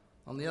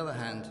 On the other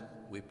hand,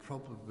 we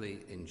probably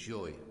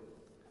enjoy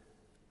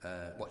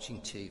watching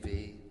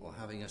TV or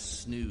having a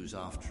snooze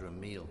after a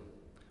meal,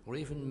 or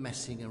even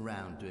messing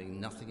around doing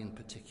nothing in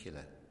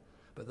particular.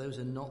 But those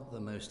are not the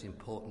most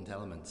important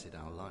elements in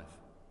our life.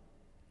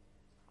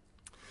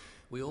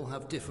 We all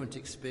have different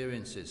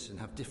experiences and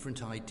have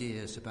different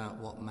ideas about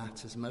what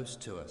matters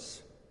most to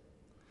us.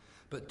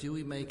 But do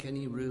we make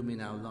any room in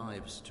our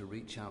lives to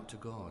reach out to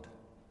God?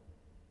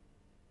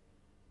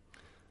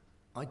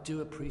 I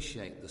do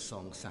appreciate the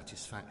song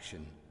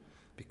Satisfaction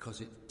because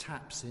it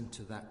taps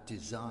into that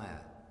desire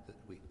that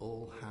we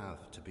all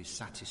have to be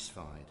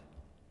satisfied.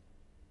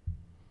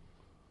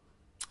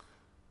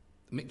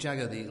 Mick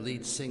Jagger, the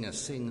lead singer,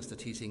 sings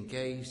that he's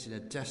engaged in a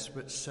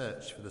desperate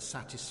search for the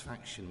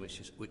satisfaction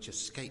which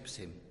escapes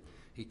him.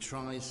 He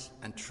tries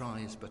and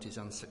tries, but is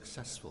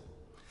unsuccessful.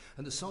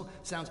 And the song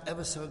sounds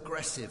ever so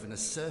aggressive and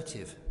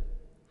assertive.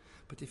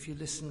 But if you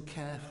listen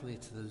carefully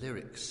to the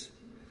lyrics,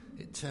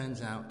 it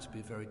turns out to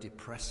be very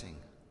depressing.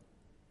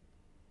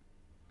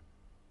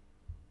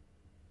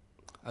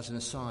 As an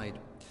aside,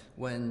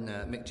 when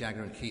Mick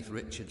Jagger and Keith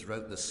Richards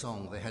wrote the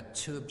song, they had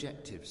two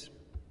objectives.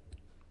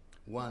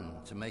 One,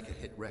 to make a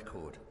hit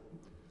record,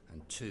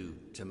 and two,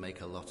 to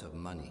make a lot of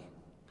money.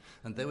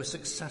 And they were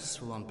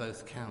successful on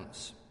both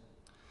counts,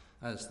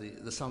 as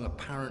the song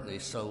apparently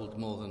sold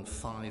more than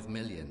 5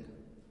 million.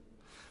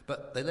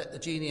 But they let the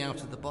genie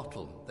out of the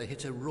bottle. They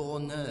hit a raw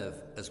nerve,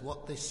 as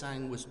what they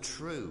sang was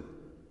true.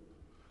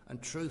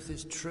 And truth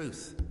is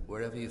truth,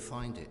 wherever you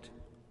find it.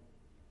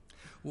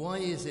 Why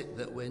is it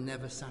that we're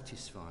never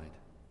satisfied?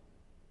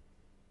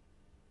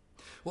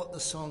 What the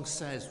song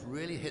says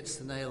really hits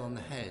the nail on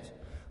the head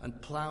and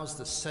ploughs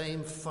the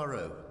same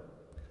furrow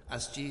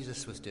as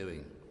Jesus was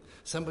doing.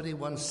 Somebody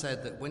once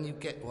said that when you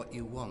get what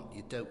you want,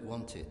 you don't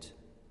want it.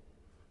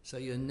 So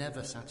you're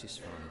never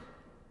satisfied.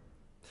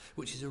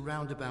 Which is a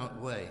roundabout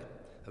way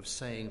of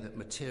saying that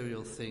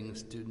material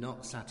things do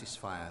not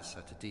satisfy us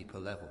at a deeper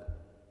level.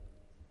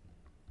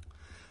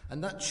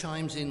 And that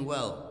chimes in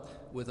well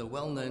with a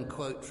well-known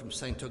quote from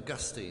St.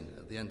 Augustine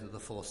at the end of the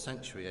 4th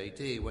century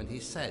AD, when he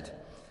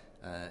said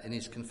in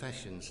his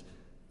Confessions,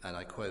 and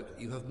I quote,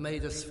 "You have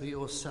made us for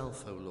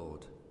yourself, O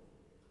Lord,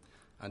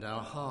 and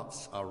our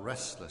hearts are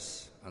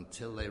restless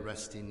until they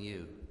rest in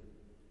you."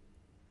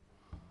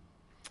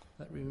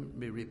 Let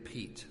me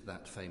repeat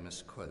that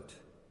famous quote.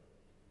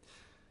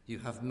 "You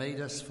have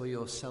made us for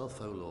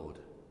yourself, O Lord,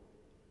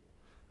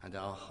 and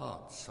our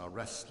hearts are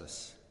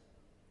restless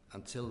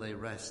until they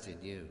rest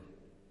in you."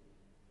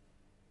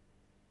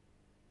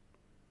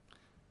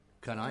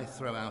 Can I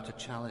throw out a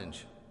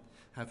challenge?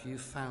 Have you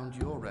found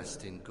your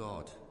rest in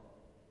God?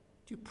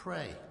 Do you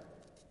pray?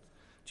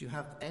 Do you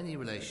have any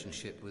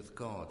relationship with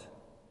God?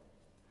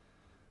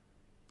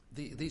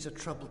 These are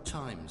troubled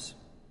times,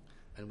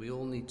 and we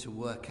all need to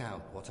work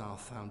out what our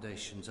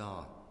foundations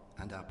are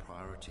and our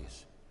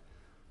priorities.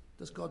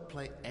 Does God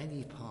play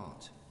any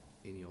part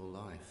in your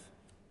life?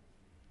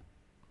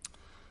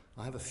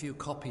 I have a few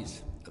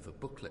copies of a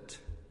booklet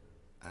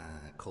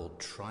called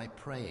Try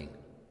Praying.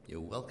 You're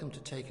welcome to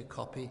take a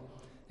copy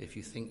if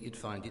you think you'd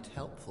find it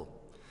helpful.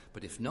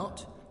 But if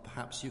not,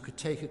 perhaps you could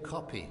take a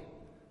copy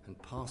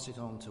and pass it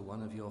on to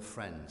one of your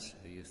friends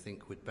who you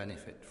think would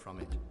benefit from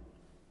it.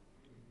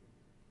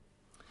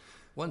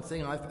 One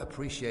thing I've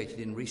appreciated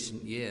in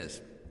recent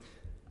years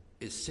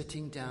is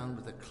sitting down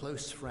with a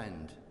close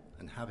friend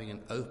and having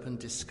an open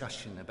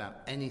discussion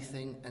about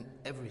anything and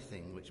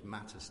everything which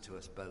matters to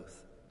us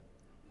both.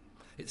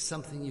 It's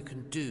something you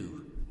can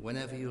do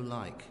whenever you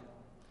like.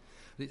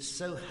 And it's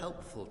so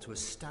helpful to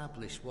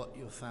establish what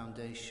your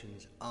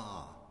foundations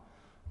are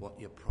what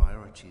your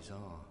priorities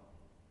are.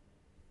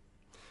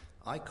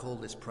 I call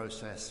this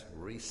process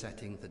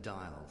resetting the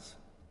dials.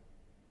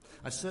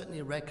 I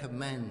certainly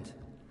recommend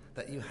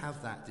that you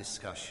have that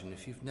discussion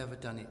if you've never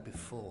done it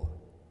before.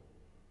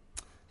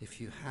 If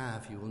you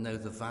have, you will know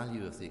the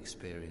value of the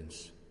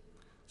experience.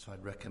 So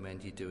I'd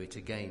recommend you do it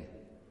again,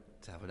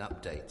 to have an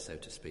update, so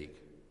to speak.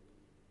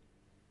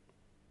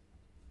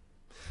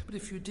 But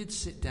if you did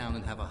sit down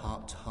and have a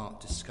heart-to-heart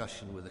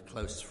discussion with a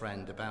close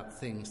friend about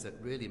things that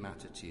really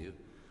matter to you,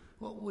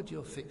 what would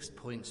your fixed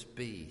points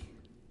be?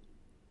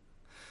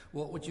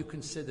 What would you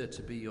consider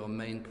to be your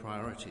main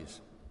priorities?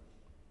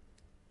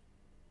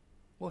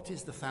 What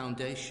is the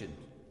foundation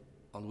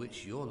on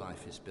which your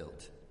life is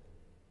built?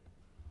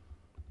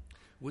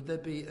 Would there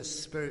be a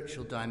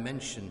spiritual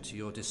dimension to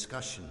your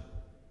discussion?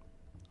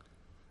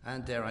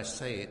 And dare I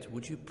say it,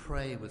 would you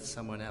pray with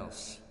someone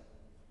else?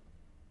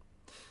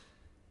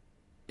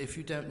 If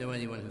you don't know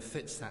anyone who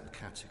fits that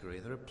category,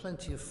 there are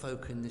plenty of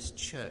folk in this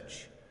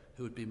church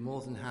who would be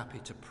more than happy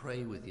to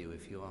pray with you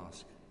if you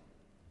ask.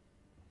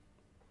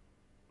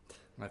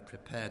 I've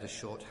prepared a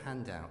short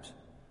handout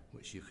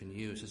which you can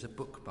use as a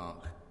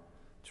bookmark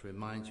to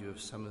remind you of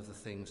some of the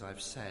things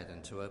I've said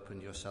and to open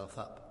yourself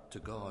up to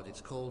God.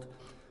 It's called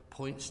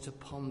Points to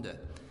Ponder.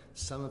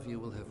 Some of you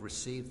will have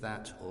received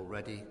that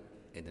already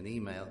in an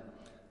email,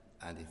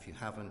 and if you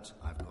haven't,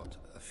 I've got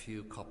a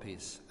few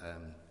copies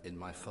in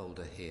my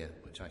folder here,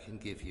 which I can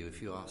give you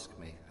if you ask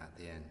me at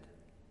the end.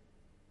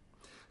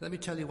 Let me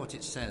tell you what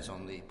it says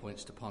on the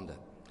Points to Ponder.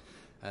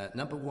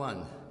 Number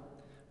 1,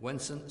 when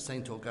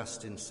St.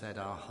 Augustine said,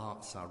 "Our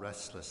hearts are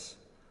restless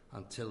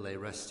until they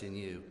rest in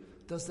you,"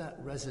 does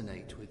that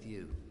resonate with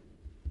you?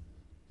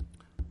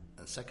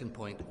 And second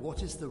point,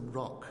 what is the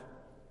rock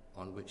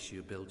on which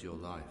you build your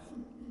life?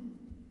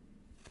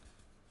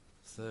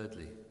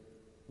 Thirdly,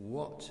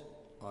 what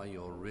are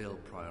your real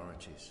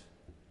priorities?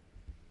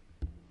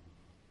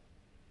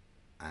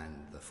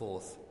 And the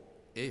fourth,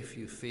 if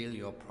you feel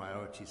your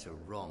priorities are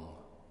wrong,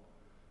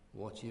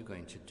 what are you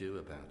going to do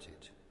about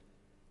it?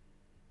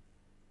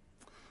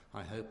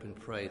 I hope and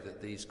pray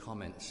that these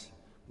comments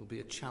will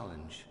be a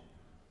challenge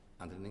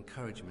and an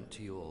encouragement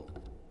to you all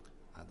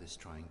at this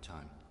trying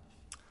time.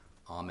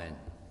 Amen.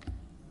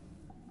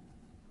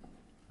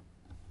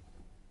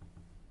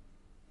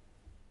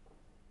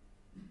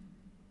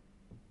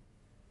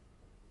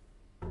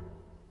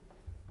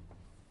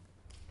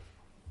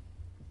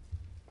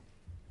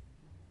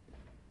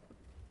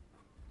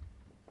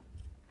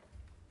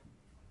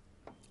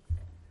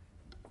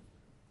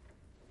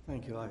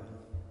 Thank you, Ivan.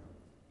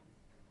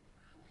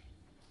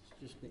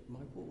 Just nick my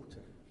water.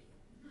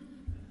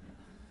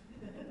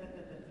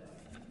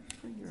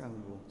 Bring your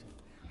own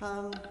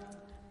water.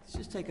 Let's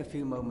just take a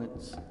few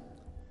moments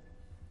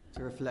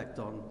to reflect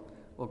on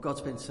what God's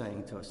been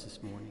saying to us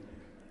this morning.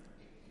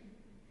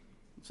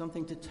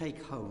 Something to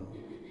take home.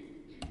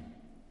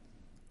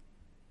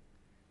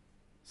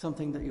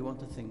 Something that you want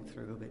to think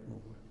through a bit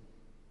more.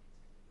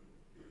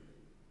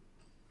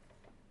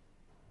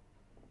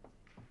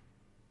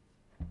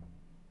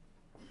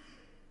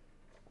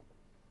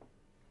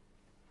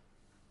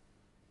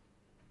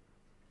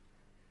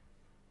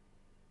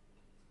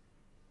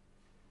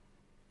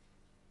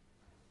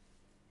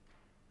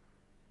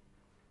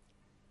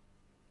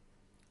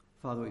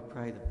 Father, we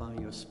pray that by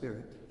your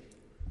Spirit,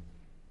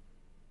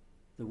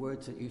 the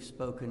words that you've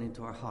spoken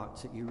into our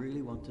hearts that you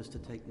really want us to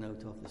take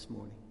note of this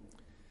morning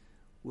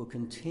will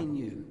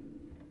continue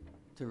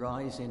to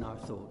rise in our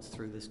thoughts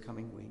through this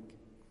coming week.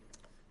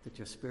 That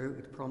your Spirit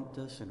would prompt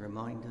us and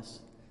remind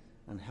us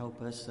and help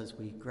us as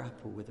we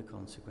grapple with the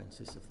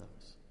consequences of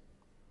those.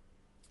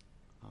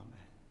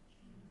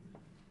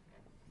 Amen.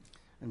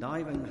 And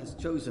Ivan has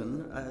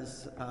chosen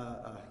as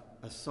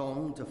a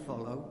song to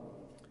follow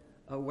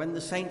When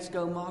the Saints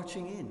Go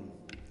Marching In,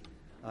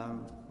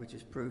 which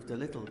has proved a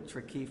little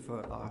tricky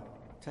for our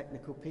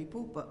technical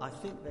people, but I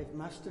think they've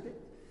mastered it.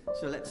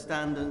 So let's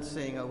stand and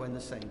sing When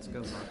the Saints Go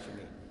Marching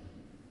In.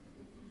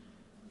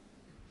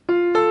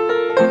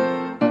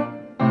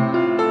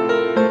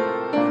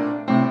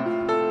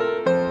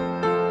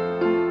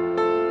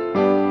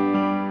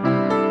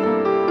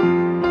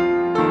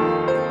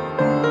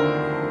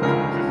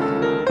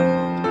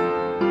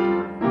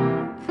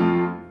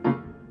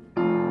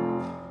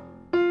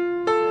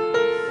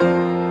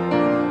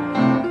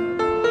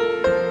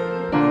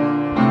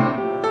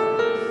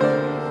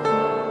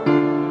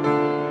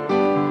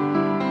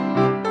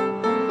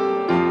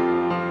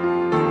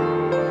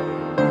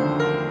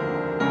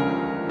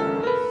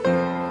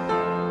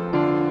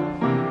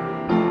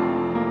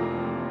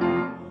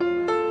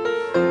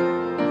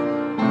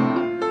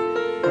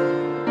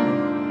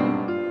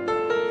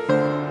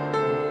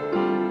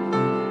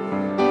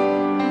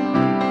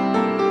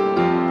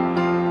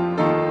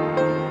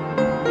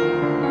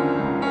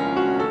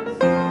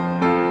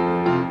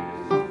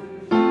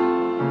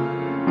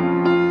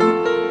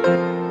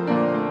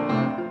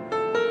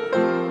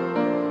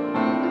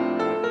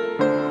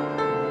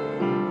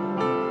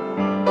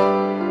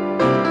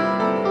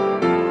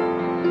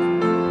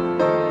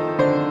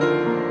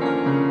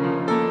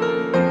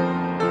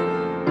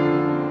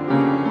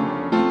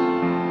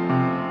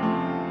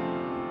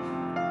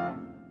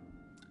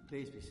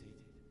 Please be seated.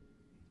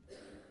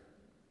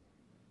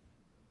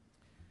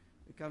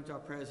 We come to our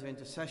prayers of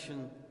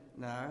intercession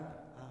now.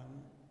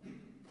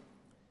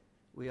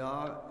 We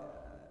are,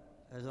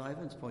 as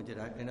Ivan's pointed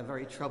out, in a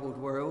very troubled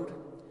world,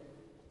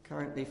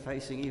 currently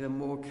facing even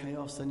more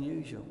chaos than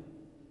usual.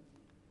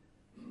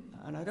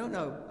 And I don't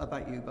know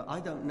about you, but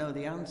I don't know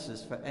the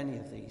answers for any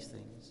of these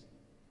things.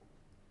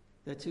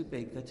 They're too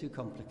big, they're too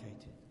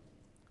complicated.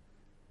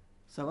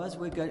 So as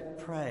we're going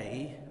to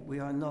pray, we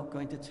are not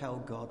going to tell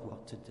God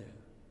what to do,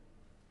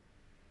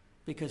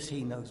 because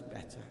he knows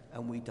better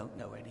and we don't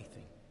know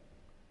anything.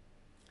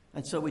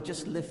 And so we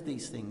just lift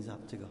these things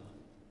up to God.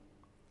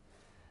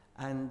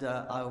 And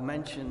I'll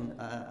mention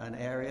an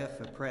area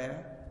for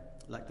prayer,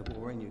 like the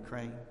war in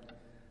Ukraine.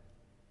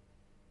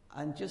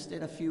 And just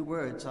in a few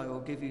words, I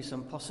will give you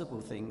some possible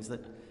things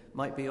that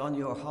might be on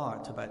your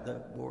heart about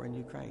the war in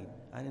Ukraine.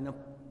 And in a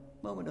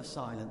moment of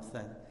silence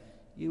then,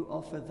 you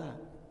offer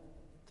that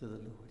to the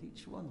Lord.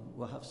 Each one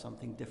will have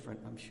something different,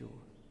 I'm sure.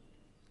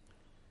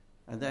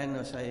 And then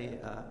I'll say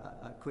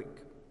a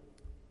quick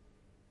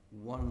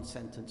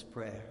one-sentence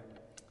prayer.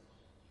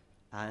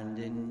 And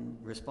in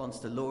response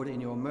to, Lord,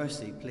 in your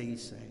mercy,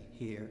 please say,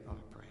 hear our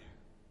prayer.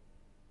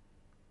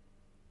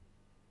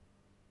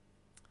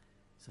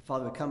 So,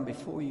 Father, we come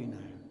before you now.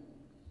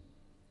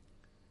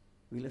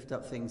 We lift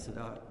up things that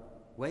are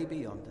way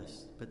beyond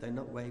us, but they're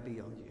not way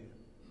beyond you.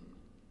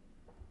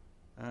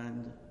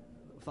 And,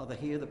 Father,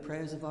 hear the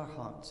prayers of our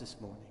hearts this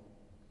morning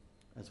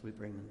as we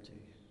bring them to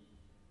you.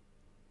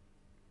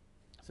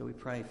 So we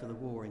pray for the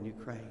war in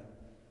Ukraine,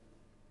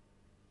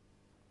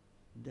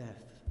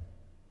 death,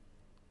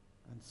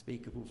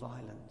 unspeakable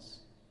violence,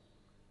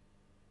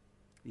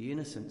 the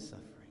innocent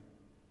suffering,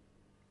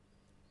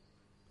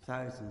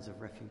 thousands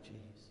of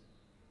refugees.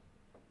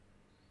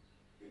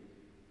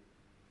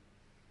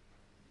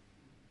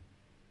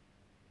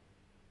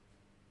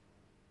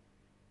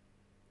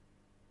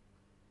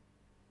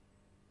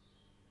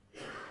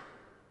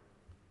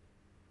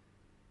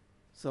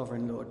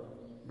 Sovereign Lord,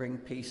 bring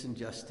peace and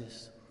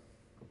justice.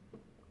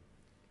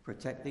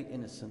 Protect the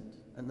innocent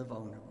and the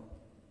vulnerable.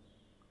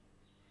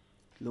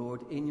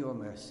 Lord, in your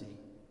mercy,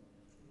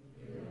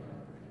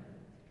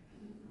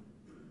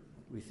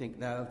 we think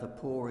now of the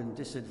poor and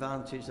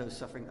disadvantaged, those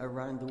suffering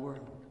around the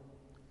world.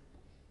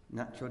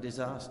 Natural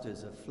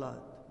disasters of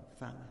flood,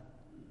 famine.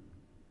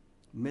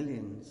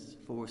 Millions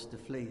forced to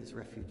flee as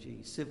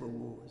refugees, civil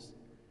wars,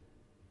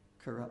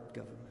 corrupt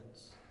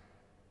governments.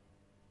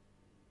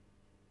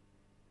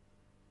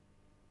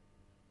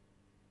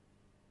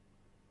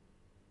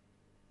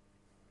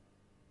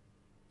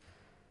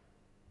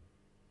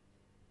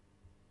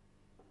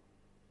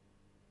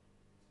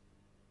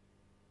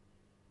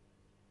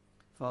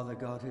 Father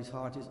God, whose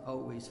heart is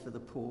always for the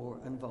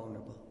poor and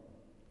vulnerable,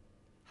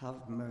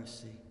 have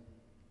mercy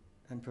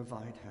and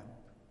provide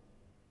help.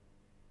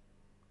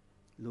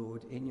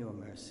 Lord, in your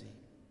mercy.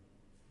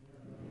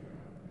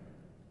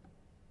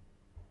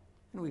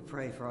 And we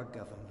pray for our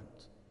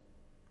government.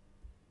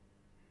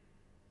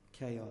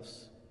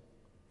 Chaos,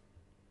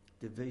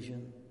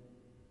 division,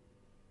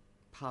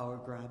 power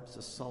grabs,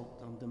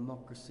 assault on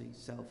democracy,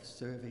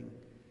 self-serving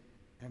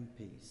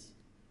MPs.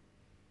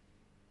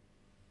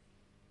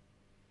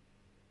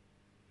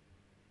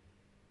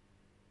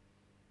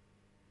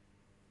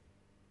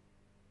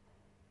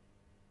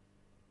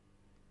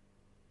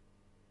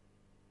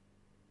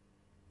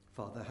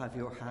 Father, have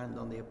your hand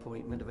on the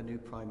appointment of a new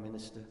Prime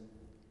Minister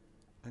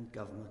and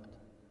government.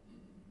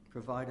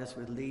 Provide us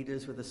with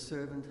leaders with a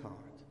servant heart,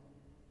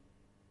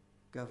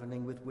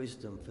 governing with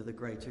wisdom for the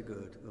greater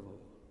good of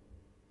all.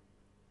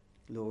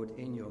 Lord,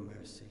 in your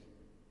mercy.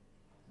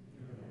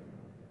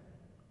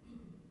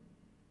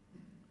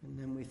 And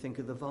then we think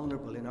of the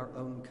vulnerable in our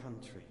own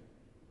country,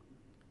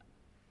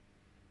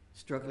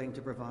 struggling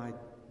to provide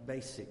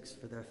basics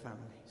for their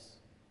families,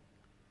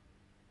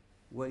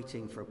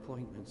 waiting for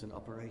appointments and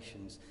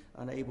operations,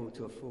 unable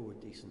to afford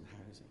decent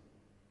housing.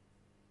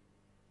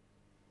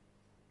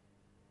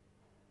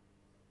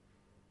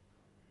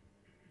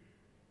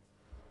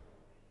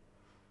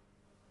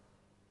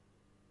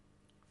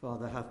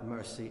 Father, have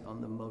mercy on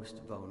the most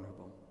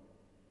vulnerable.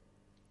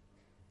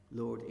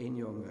 Lord, in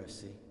your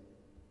mercy.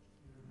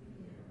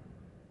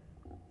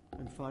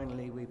 And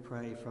finally, we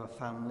pray for our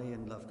family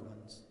and loved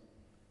ones,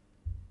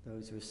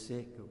 those who are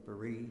sick or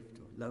bereaved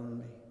or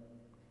lonely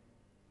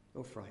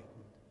or frightened.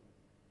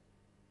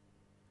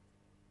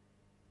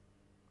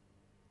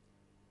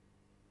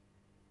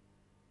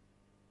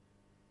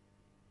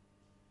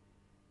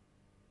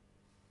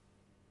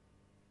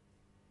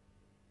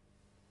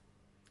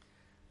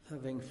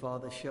 Loving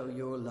Father, show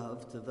your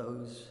love to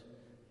those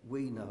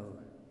we know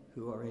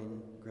who are in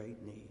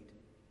great need.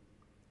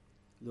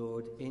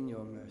 Lord, in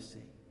your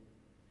mercy.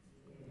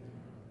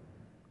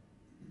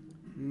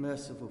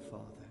 Merciful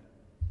Father,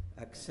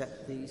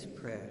 accept these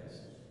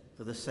prayers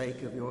for the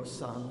sake of your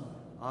Son,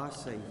 our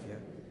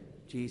Saviour,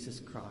 Jesus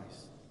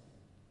Christ.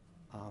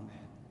 Amen.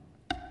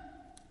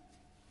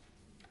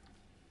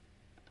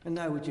 And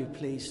now would you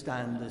please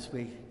stand as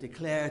we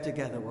declare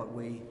together what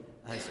we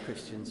as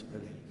Christians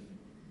believe.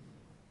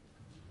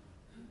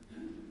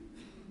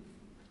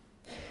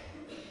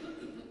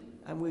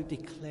 and we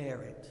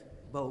declare it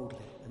boldly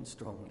and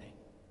strongly.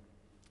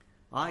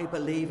 I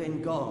believe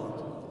in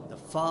God, the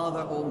Father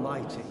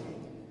Almighty,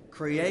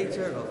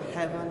 creator of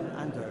heaven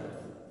and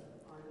earth.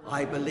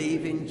 I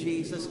believe in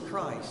Jesus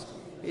Christ,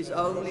 his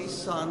only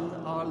Son,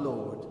 our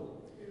Lord.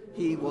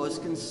 He was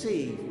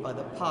conceived by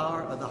the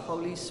power of the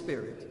Holy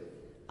Spirit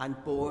and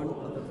born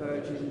of the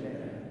Virgin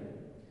Mary,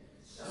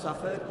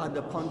 suffered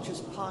under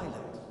Pontius Pilate,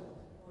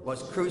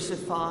 was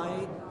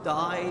crucified,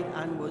 died,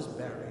 and was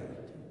buried.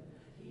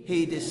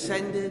 He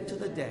descended to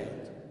the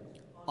dead.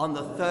 On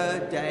the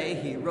third day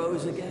he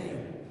rose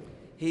again.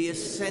 He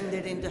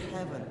ascended into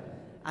heaven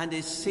and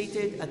is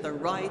seated at the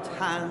right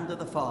hand of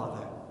the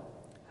Father.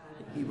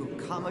 He will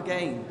come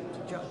again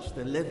to judge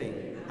the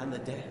living and the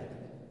dead.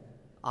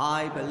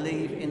 I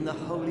believe in the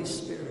Holy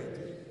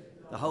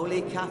Spirit, the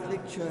Holy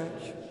Catholic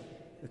Church,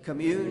 the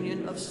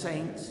communion of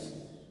saints,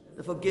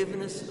 the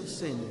forgiveness of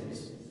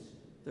sins,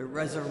 the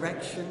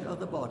resurrection of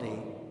the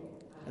body,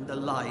 and the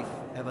life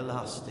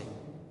everlasting.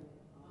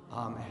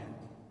 Amen.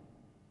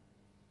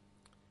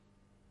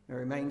 We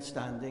remain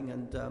standing,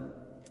 and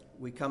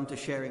we come to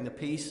sharing the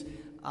peace.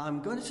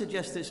 I'm going to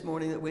suggest this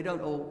morning that we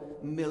don't all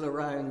mill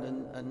around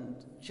and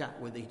chat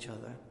with each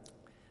other.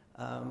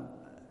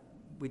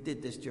 We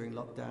did this during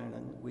lockdown,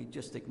 and we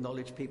just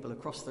acknowledge people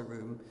across the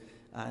room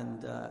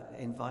and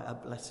invite a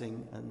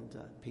blessing and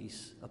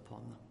peace upon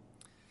them.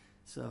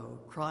 So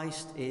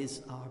Christ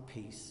is our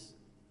peace.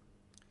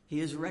 He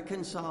has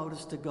reconciled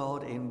us to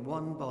God in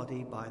one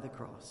body by the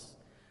cross.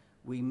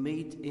 We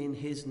meet in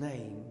his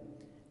name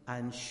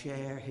and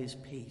share his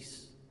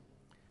peace.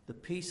 The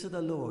peace of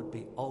the Lord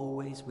be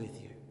always with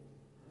you.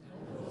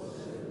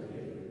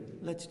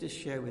 Let's just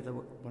share with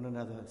one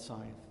another a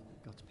sign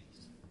of God's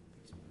peace.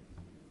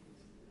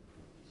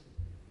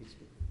 Peace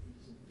be.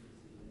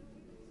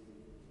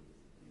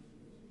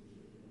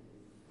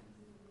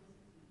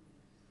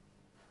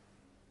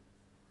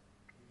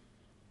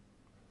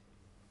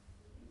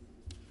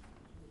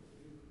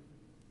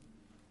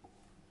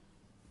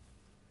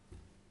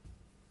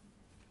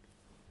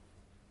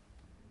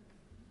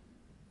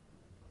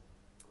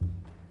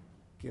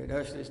 Good.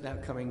 Ursula is now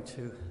coming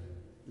to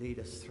lead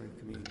us through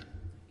communion.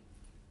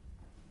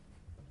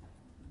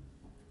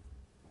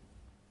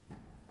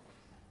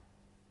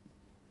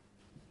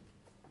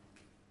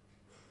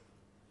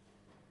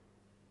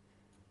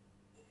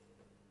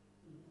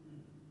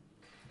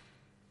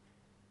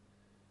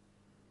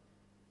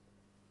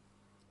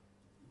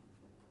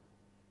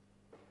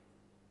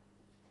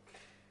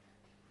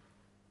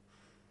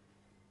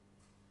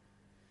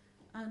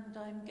 And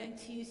I'm going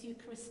to use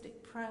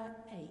Eucharistic Prayer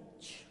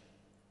H.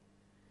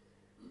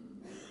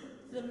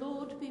 The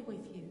Lord be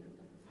with you.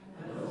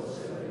 And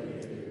also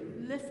with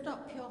you. Lift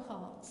up your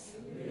hearts.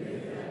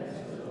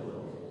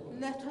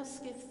 Let us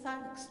give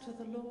thanks to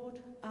the Lord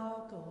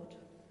our God.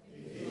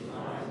 It is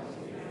right to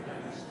give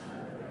thanks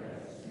and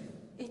praise.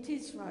 It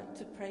is right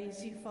to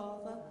praise you,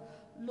 Father,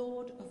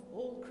 Lord of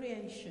all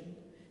creation.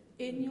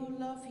 In your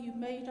love you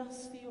made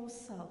us for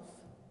yourself.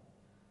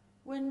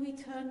 When we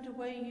turned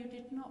away, you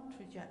did not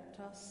reject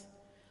us,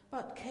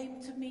 but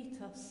came to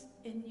meet us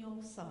in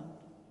your Son.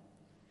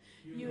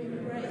 You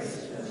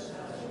embraced us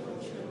as your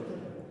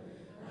children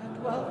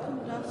and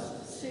welcomed us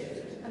to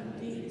sit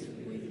and eat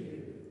with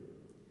you.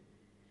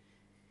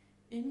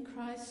 In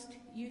Christ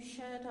you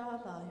shared our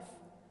life,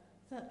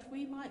 that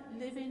we might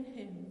live in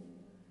him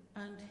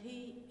and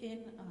he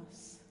in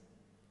us.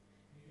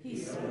 He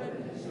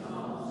spread his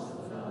arms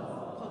of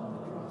love upon the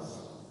cross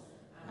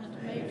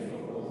and made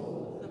for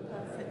all the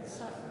perfect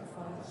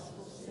sacrifice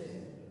for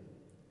sin.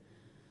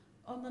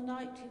 On the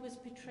night he was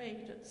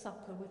betrayed at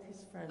supper with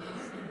his friends,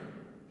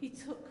 he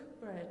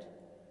took bread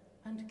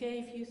and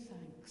gave you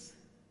thanks.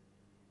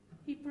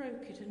 He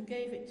broke it and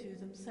gave it to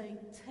them, saying,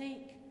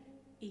 "Take,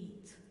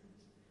 eat.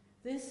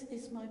 This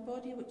is my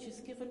body which is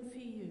given for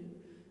you.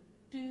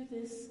 Do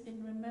this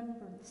in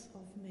remembrance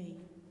of me."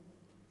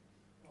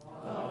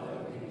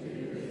 Father, we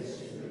do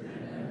this in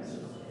remembrance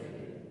of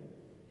him.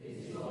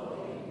 His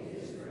body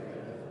is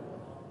bread of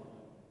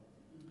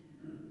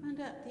life. And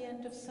at the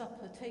end of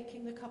supper,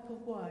 taking the cup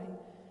of wine,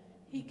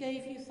 he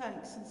gave you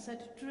thanks and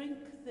said,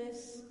 "Drink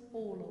this,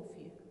 all of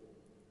you.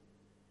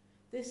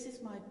 This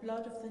is my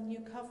blood of the new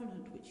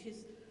covenant, which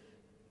is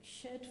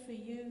shed for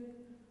you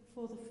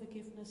for the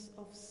forgiveness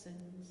of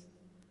sins.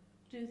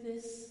 Do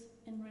this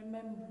in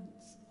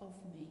remembrance of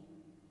me."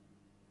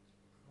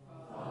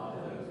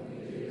 Father,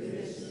 we do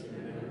this in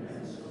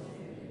remembrance of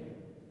him.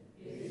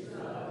 His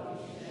blood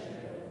is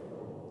shed for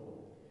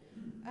all.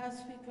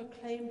 As we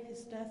proclaim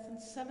his death and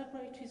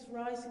celebrate his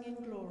rising in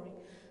glory,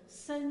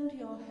 send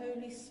your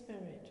Holy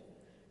Spirit,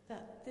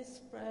 that this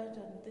bread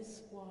and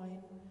this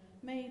wine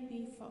may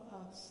be for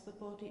us the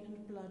body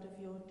and blood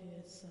of your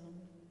dear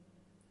Son.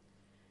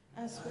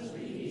 As we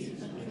eat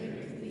and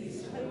drink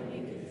these holy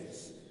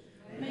gifts,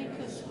 make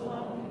us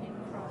one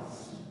in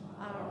Christ,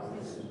 our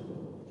risen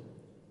Lord.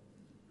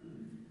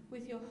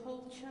 With your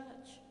whole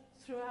church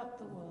throughout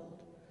the world,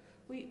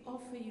 we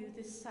offer you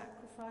this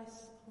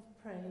sacrifice of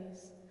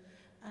praise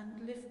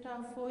and lift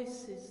our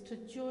voices to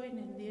join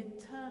in the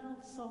eternal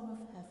song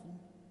of heaven.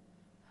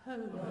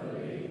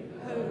 Holy,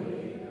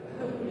 holy,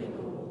 holy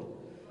Lord,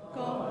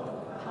 God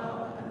of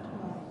power and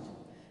might,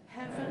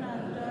 heaven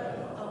and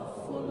earth are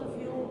full of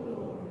your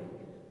glory.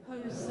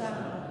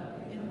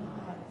 Hosanna in the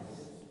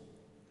highest.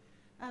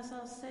 As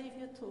our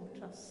Saviour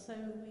taught us, so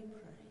we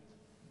pray.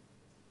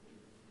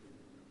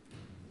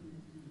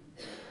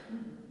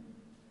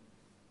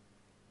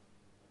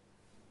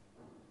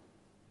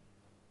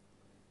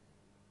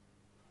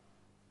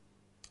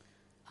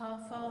 Our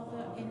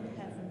Father in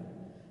heaven,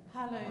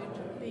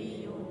 hallowed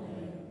be your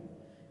name.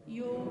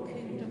 Your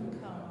kingdom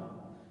come,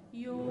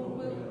 your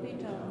will be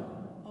done,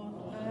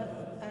 on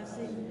earth as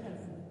in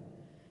heaven.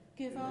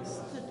 Give us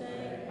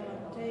today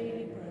our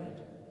daily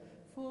bread.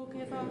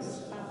 Forgive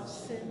us our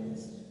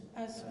sins,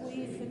 as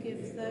we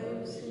forgive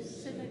those who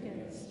sin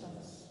against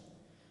us.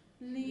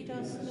 Lead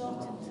us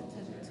not into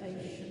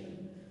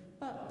temptation,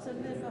 but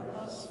deliver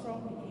us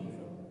from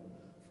evil.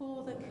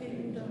 For the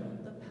kingdom,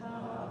 the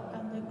power,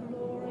 and the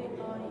glory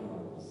are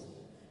yours,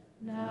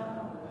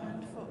 now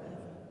and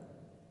forever.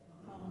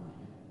 Amen.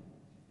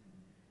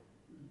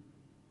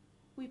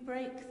 We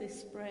break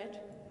this bread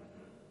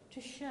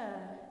to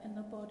share in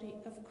the body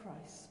of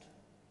Christ.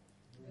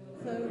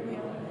 Though we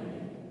are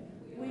many,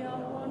 we are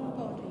one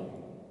body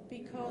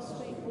because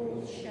we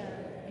all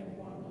share in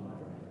one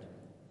bread.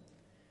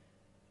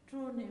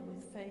 Draw near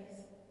with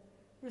faith.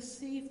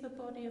 Receive the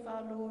body of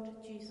our Lord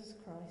Jesus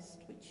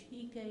Christ, which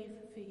he gave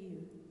for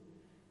you,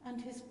 and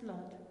his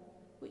blood,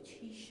 which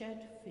he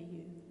shed for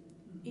you.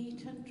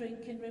 Eat and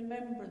drink in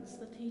remembrance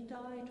that he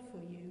died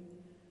for you,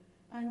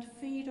 and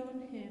feed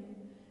on him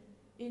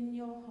in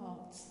your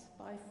hearts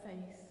by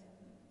faith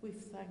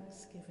with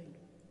thanksgiving.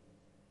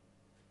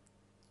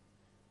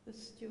 The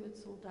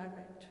stewards will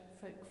direct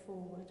folk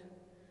forward.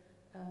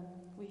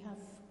 We have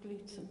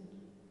gluten-free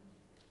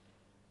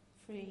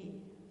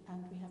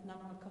and we have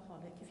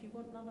non-alcoholic. If you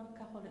want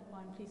non-alcoholic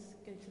wine, please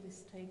go to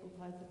this table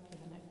by the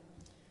piano.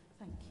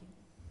 Thank you.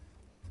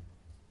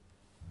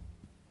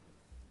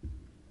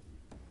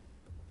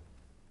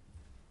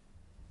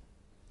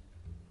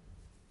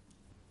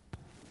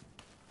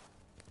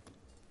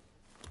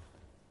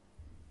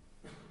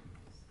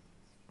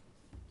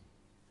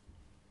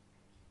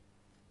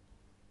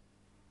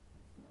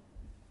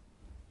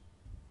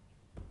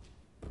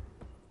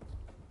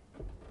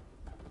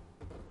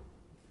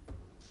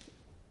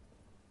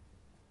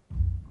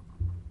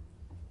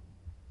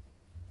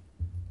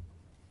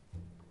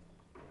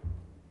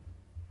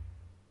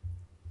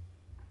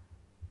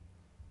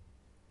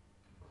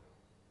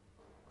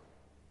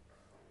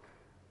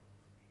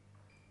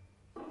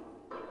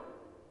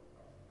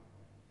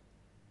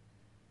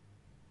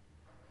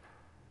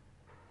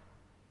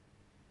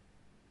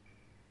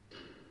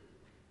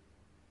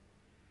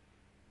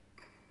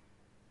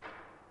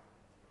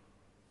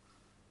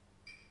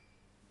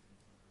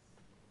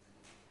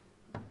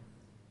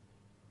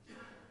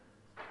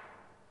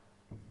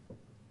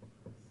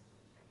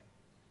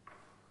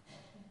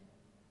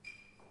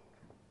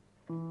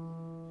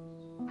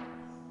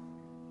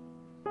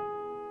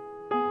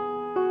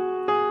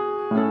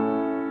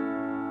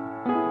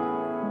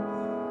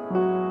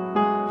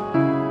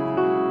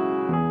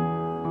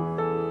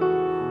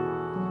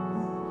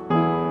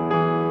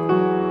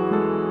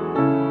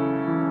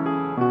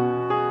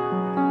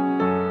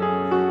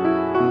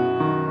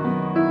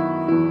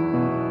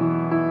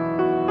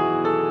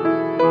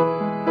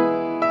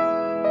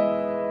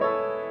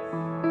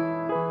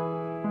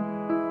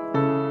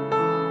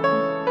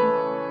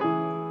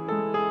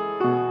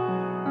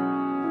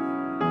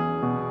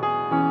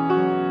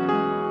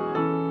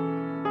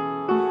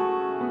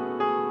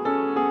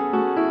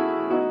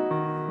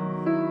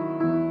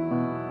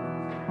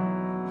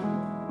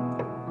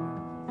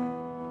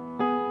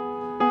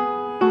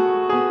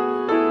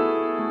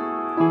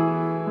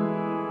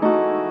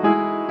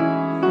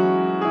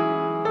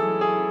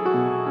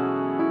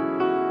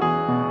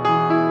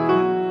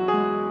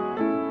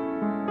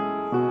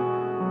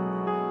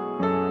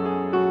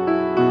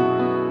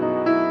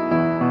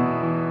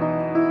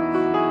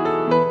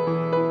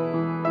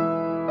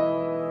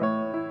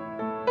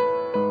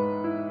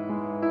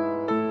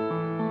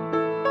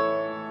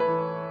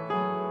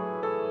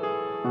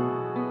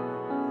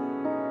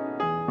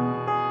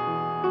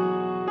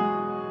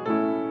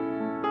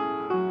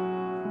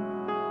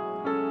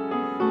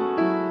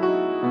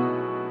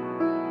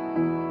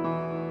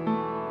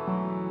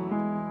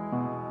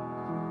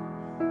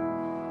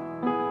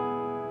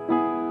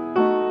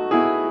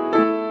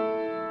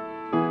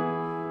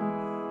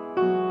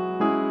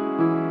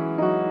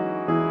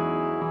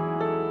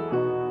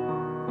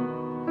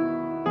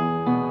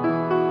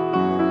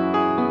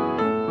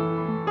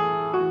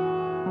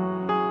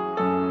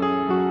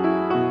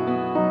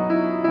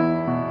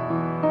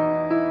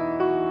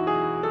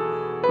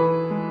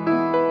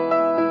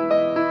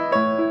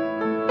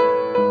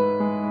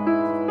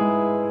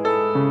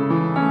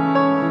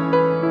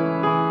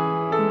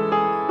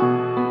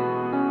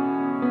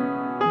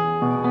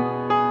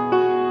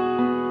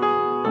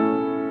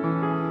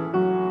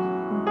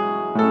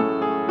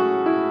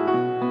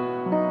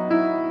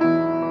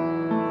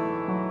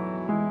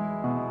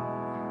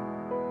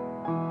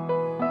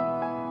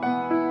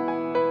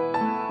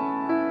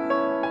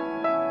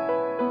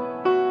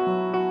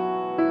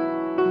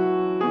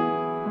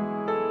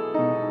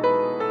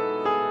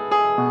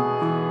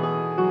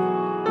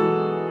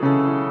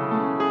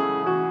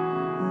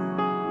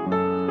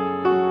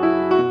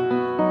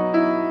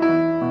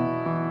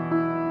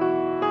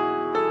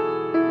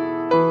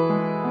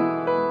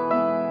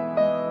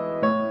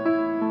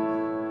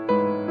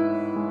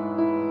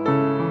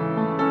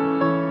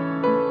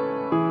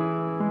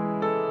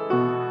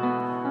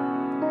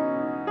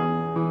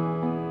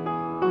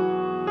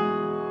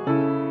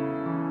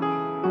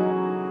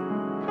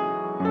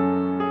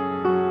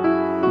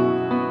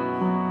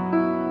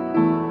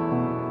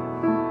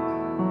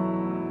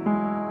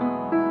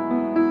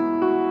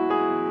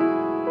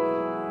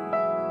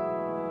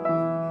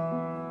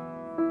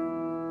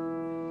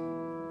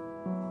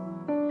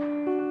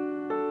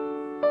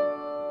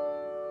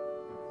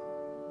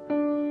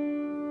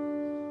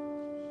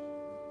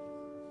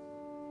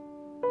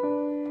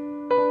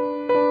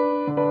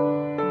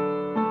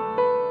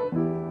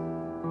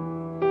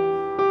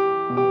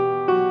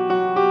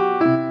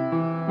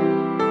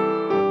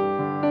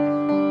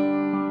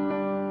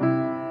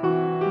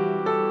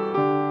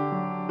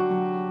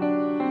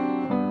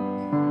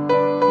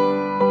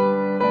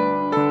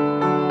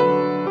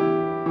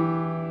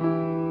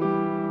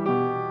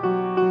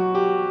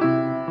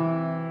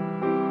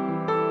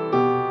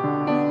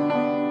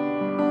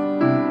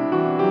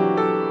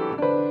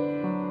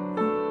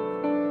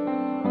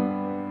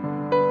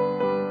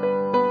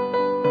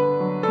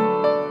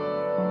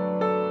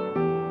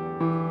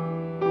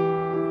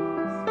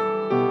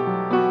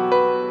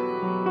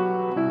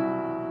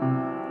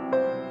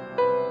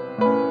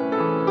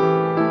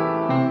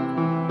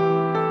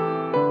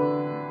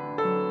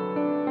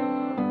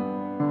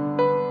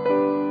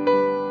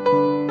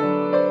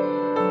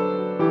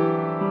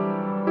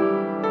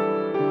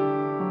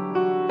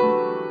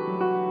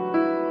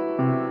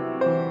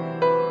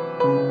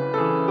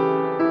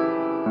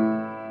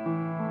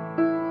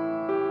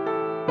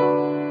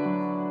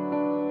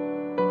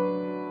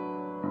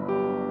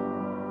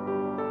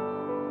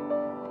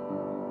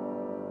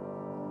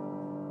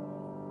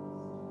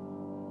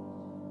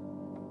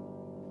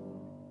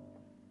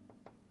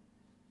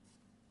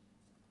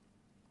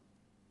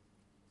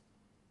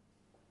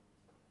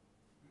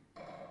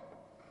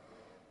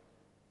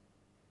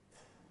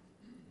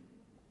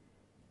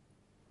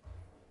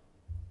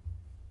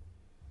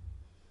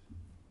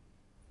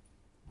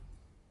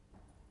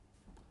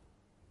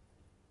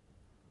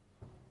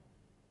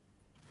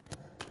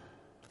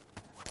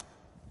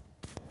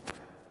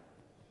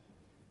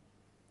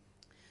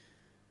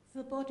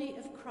 body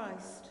of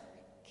Christ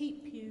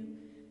keep you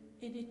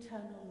in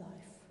eternal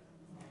life.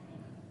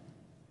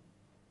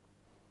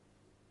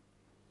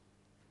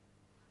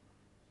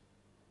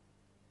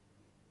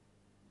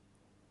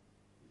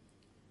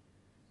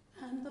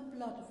 And the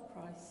blood of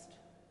Christ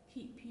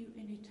keep you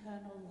in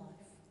eternal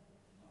life.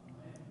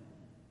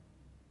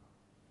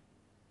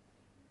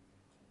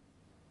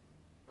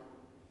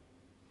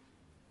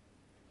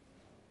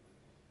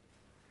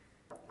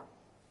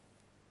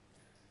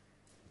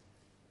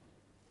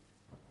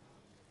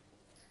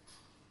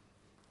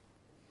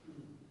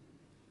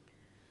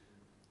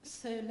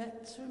 So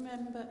let's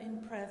remember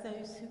in prayer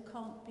those who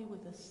can't be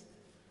with us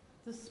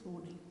this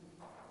morning.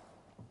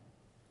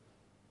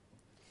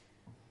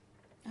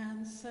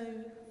 And so,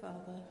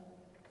 Father,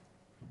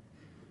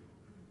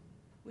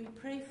 we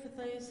pray for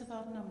those of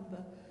our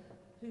number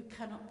who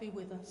cannot be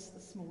with us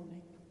this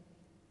morning.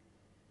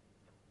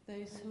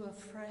 Those who are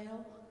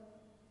frail,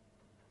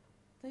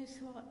 those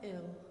who are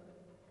ill,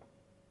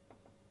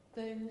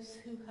 those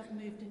who have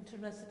moved into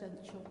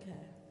residential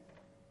care.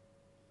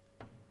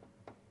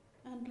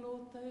 And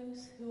Lord,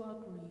 those who are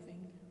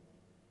grieving.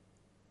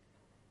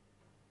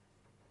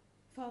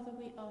 Father,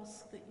 we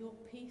ask that your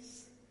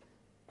peace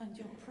and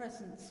your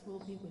presence will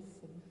be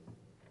with them,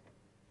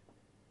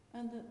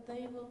 and that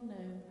they will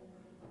know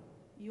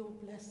your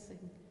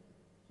blessing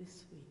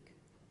this week.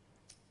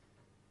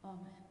 Amen.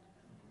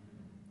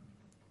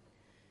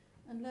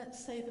 And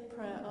let's say the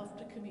prayer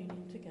after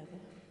communion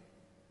together.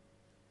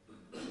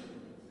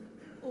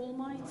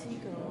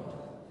 Almighty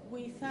God,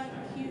 we thank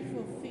you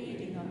for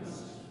feeding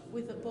us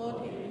with the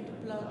body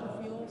and blood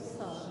of your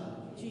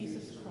Son,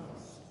 Jesus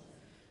Christ.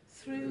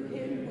 Through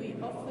him we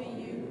offer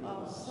you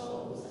our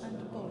souls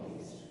and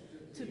bodies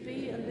to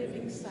be a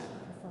living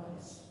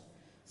sacrifice.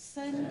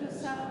 Send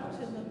us out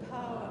in the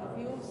power of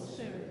your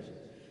Spirit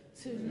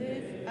to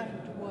live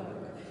and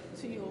work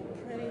to your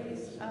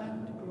praise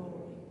and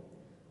glory.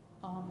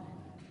 Amen.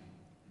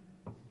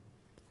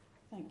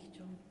 Thank you,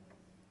 John.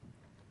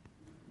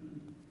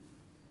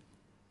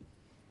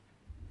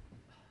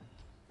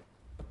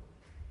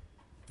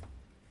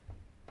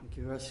 Thank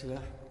you,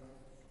 Ursula.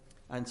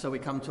 And so we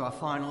come to our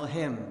final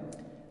hymn.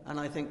 And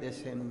I think this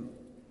hymn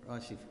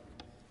actually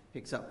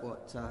picks up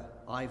what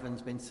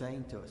Ivan's been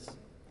saying to us.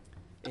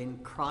 In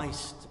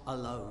Christ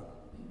alone,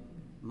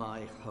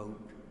 my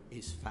hope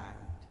is found.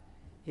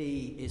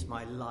 He is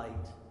my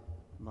light,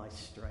 my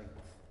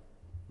strength,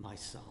 my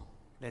song.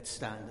 Let's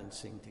stand and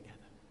sing together.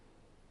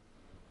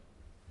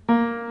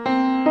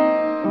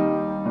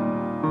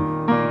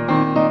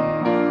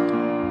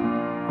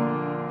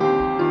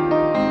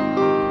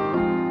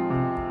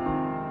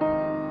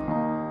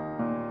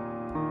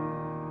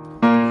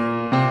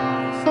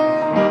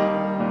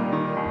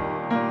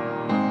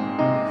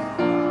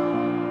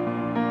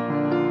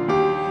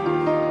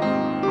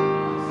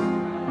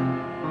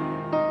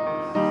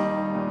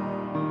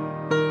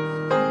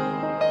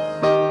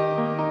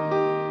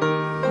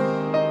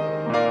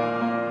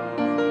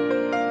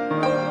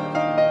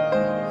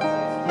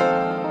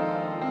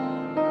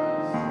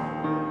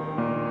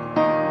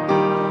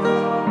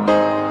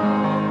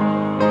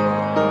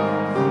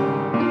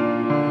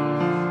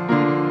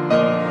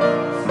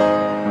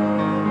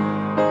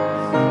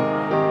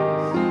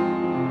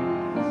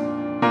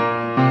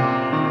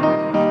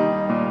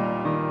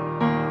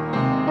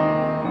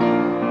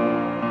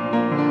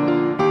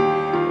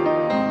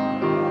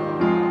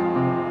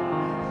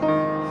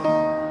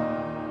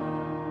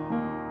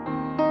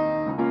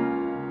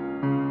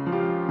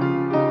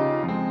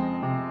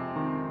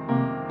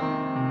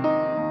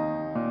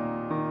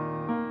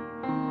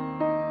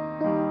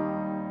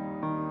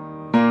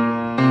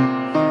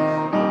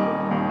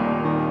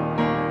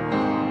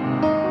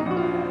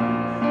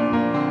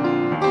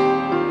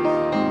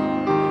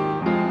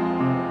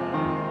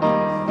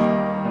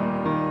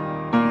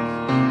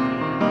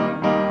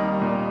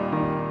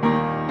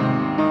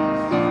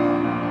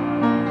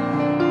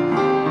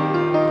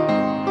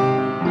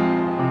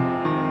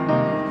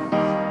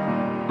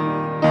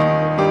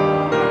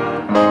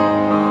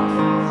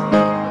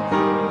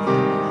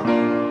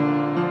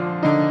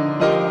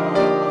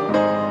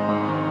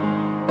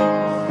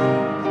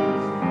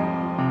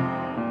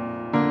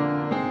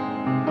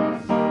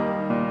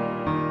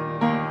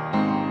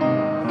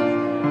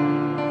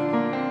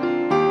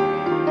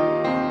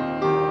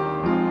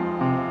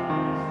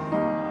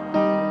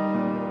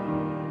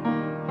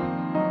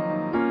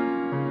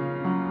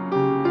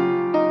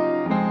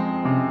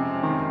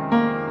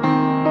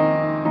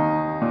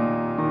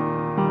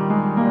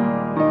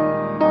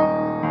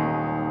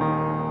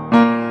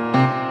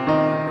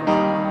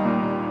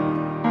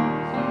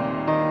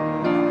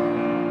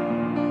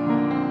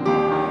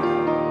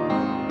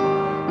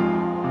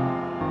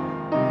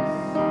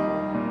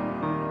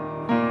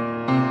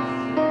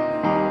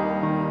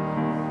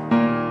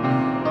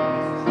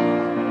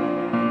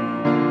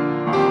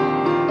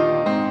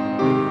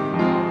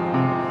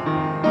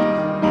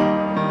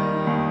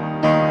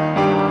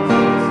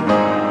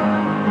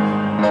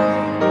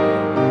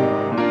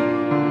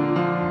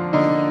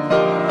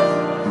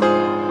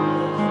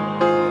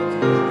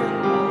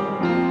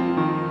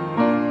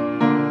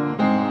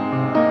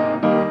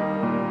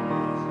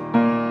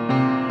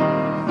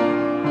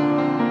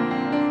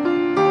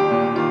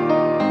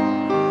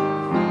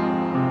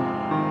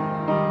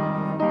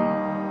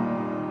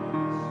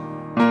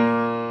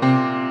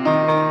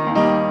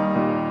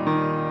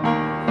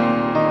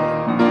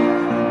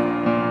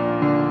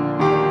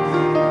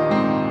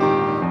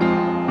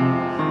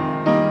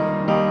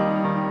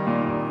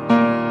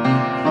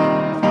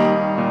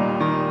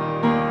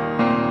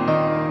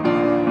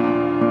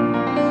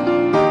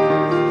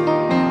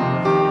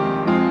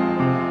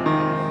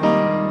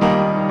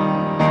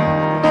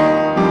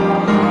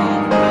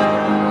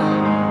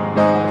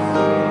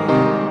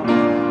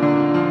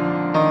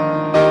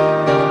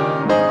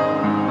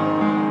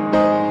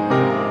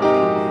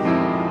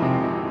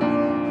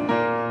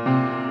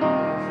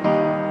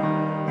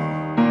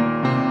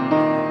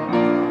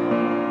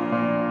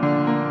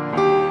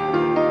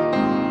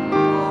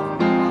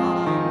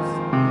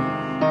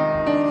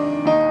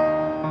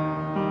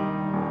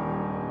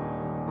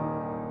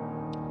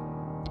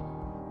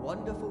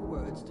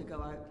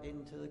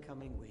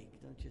 coming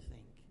week, don't you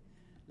think?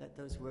 Let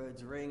those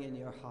words ring in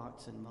your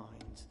hearts and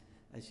minds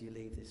as you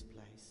leave this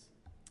place.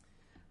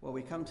 Well,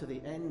 we come to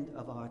the end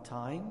of our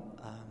time.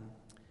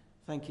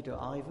 Thank you to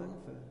Ivan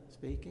for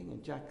speaking,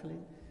 and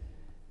Jacqueline,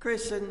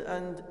 Chris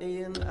and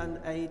Ian and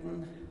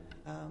Aidan,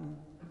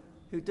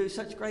 who do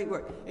such great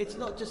work. It's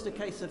not just a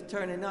case of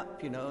turning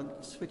up, and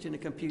switching the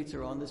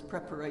computer on. There's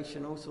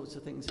preparation, all sorts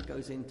of things that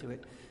goes into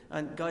it.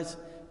 And guys,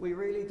 we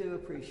really do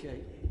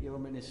appreciate your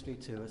ministry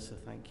to us, so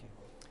thank you.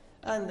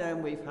 And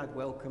then we've had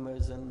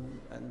welcomers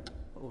and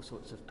all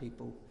sorts of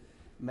people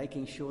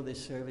making sure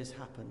this service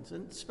happens.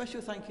 And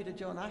special thank you to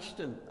John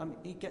Ashton.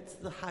 He gets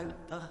the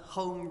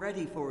home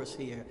ready for us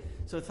here.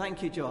 So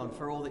thank you, John,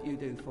 for all that you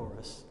do for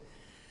us.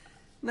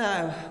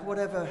 Now,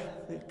 whatever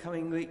the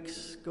coming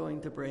week's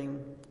going to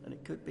bring, and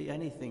it could be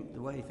anything,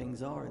 the way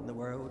things are in the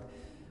world,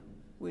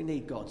 we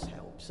need God's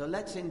help. So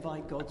let's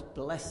invite God's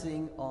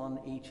blessing on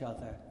each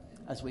other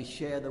as we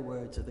share the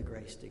words of the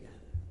grace together.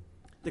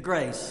 The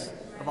grace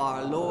of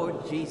our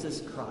Lord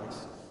Jesus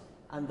Christ,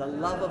 and the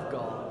love of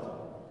God,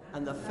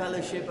 and the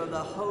fellowship of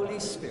the Holy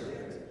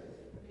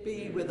Spirit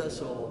be with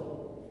us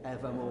all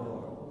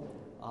evermore.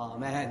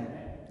 Amen.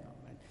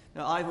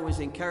 Now, Ivan was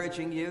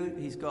encouraging you.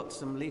 He's got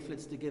some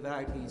leaflets to give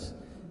out. He's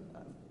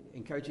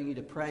encouraging you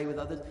to pray with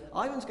others.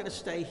 Ivan's going to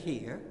stay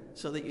here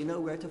so that you know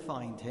where to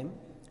find him.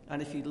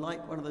 And if you'd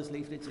like one of those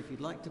leaflets, if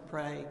you'd like to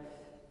pray,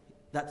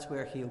 that's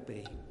where he'll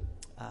be.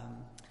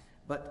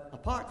 But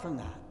apart from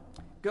that,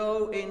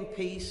 go in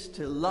peace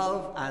to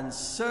love and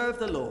serve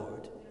the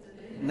Lord.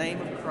 In the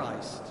name of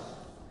Christ.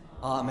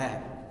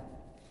 Amen.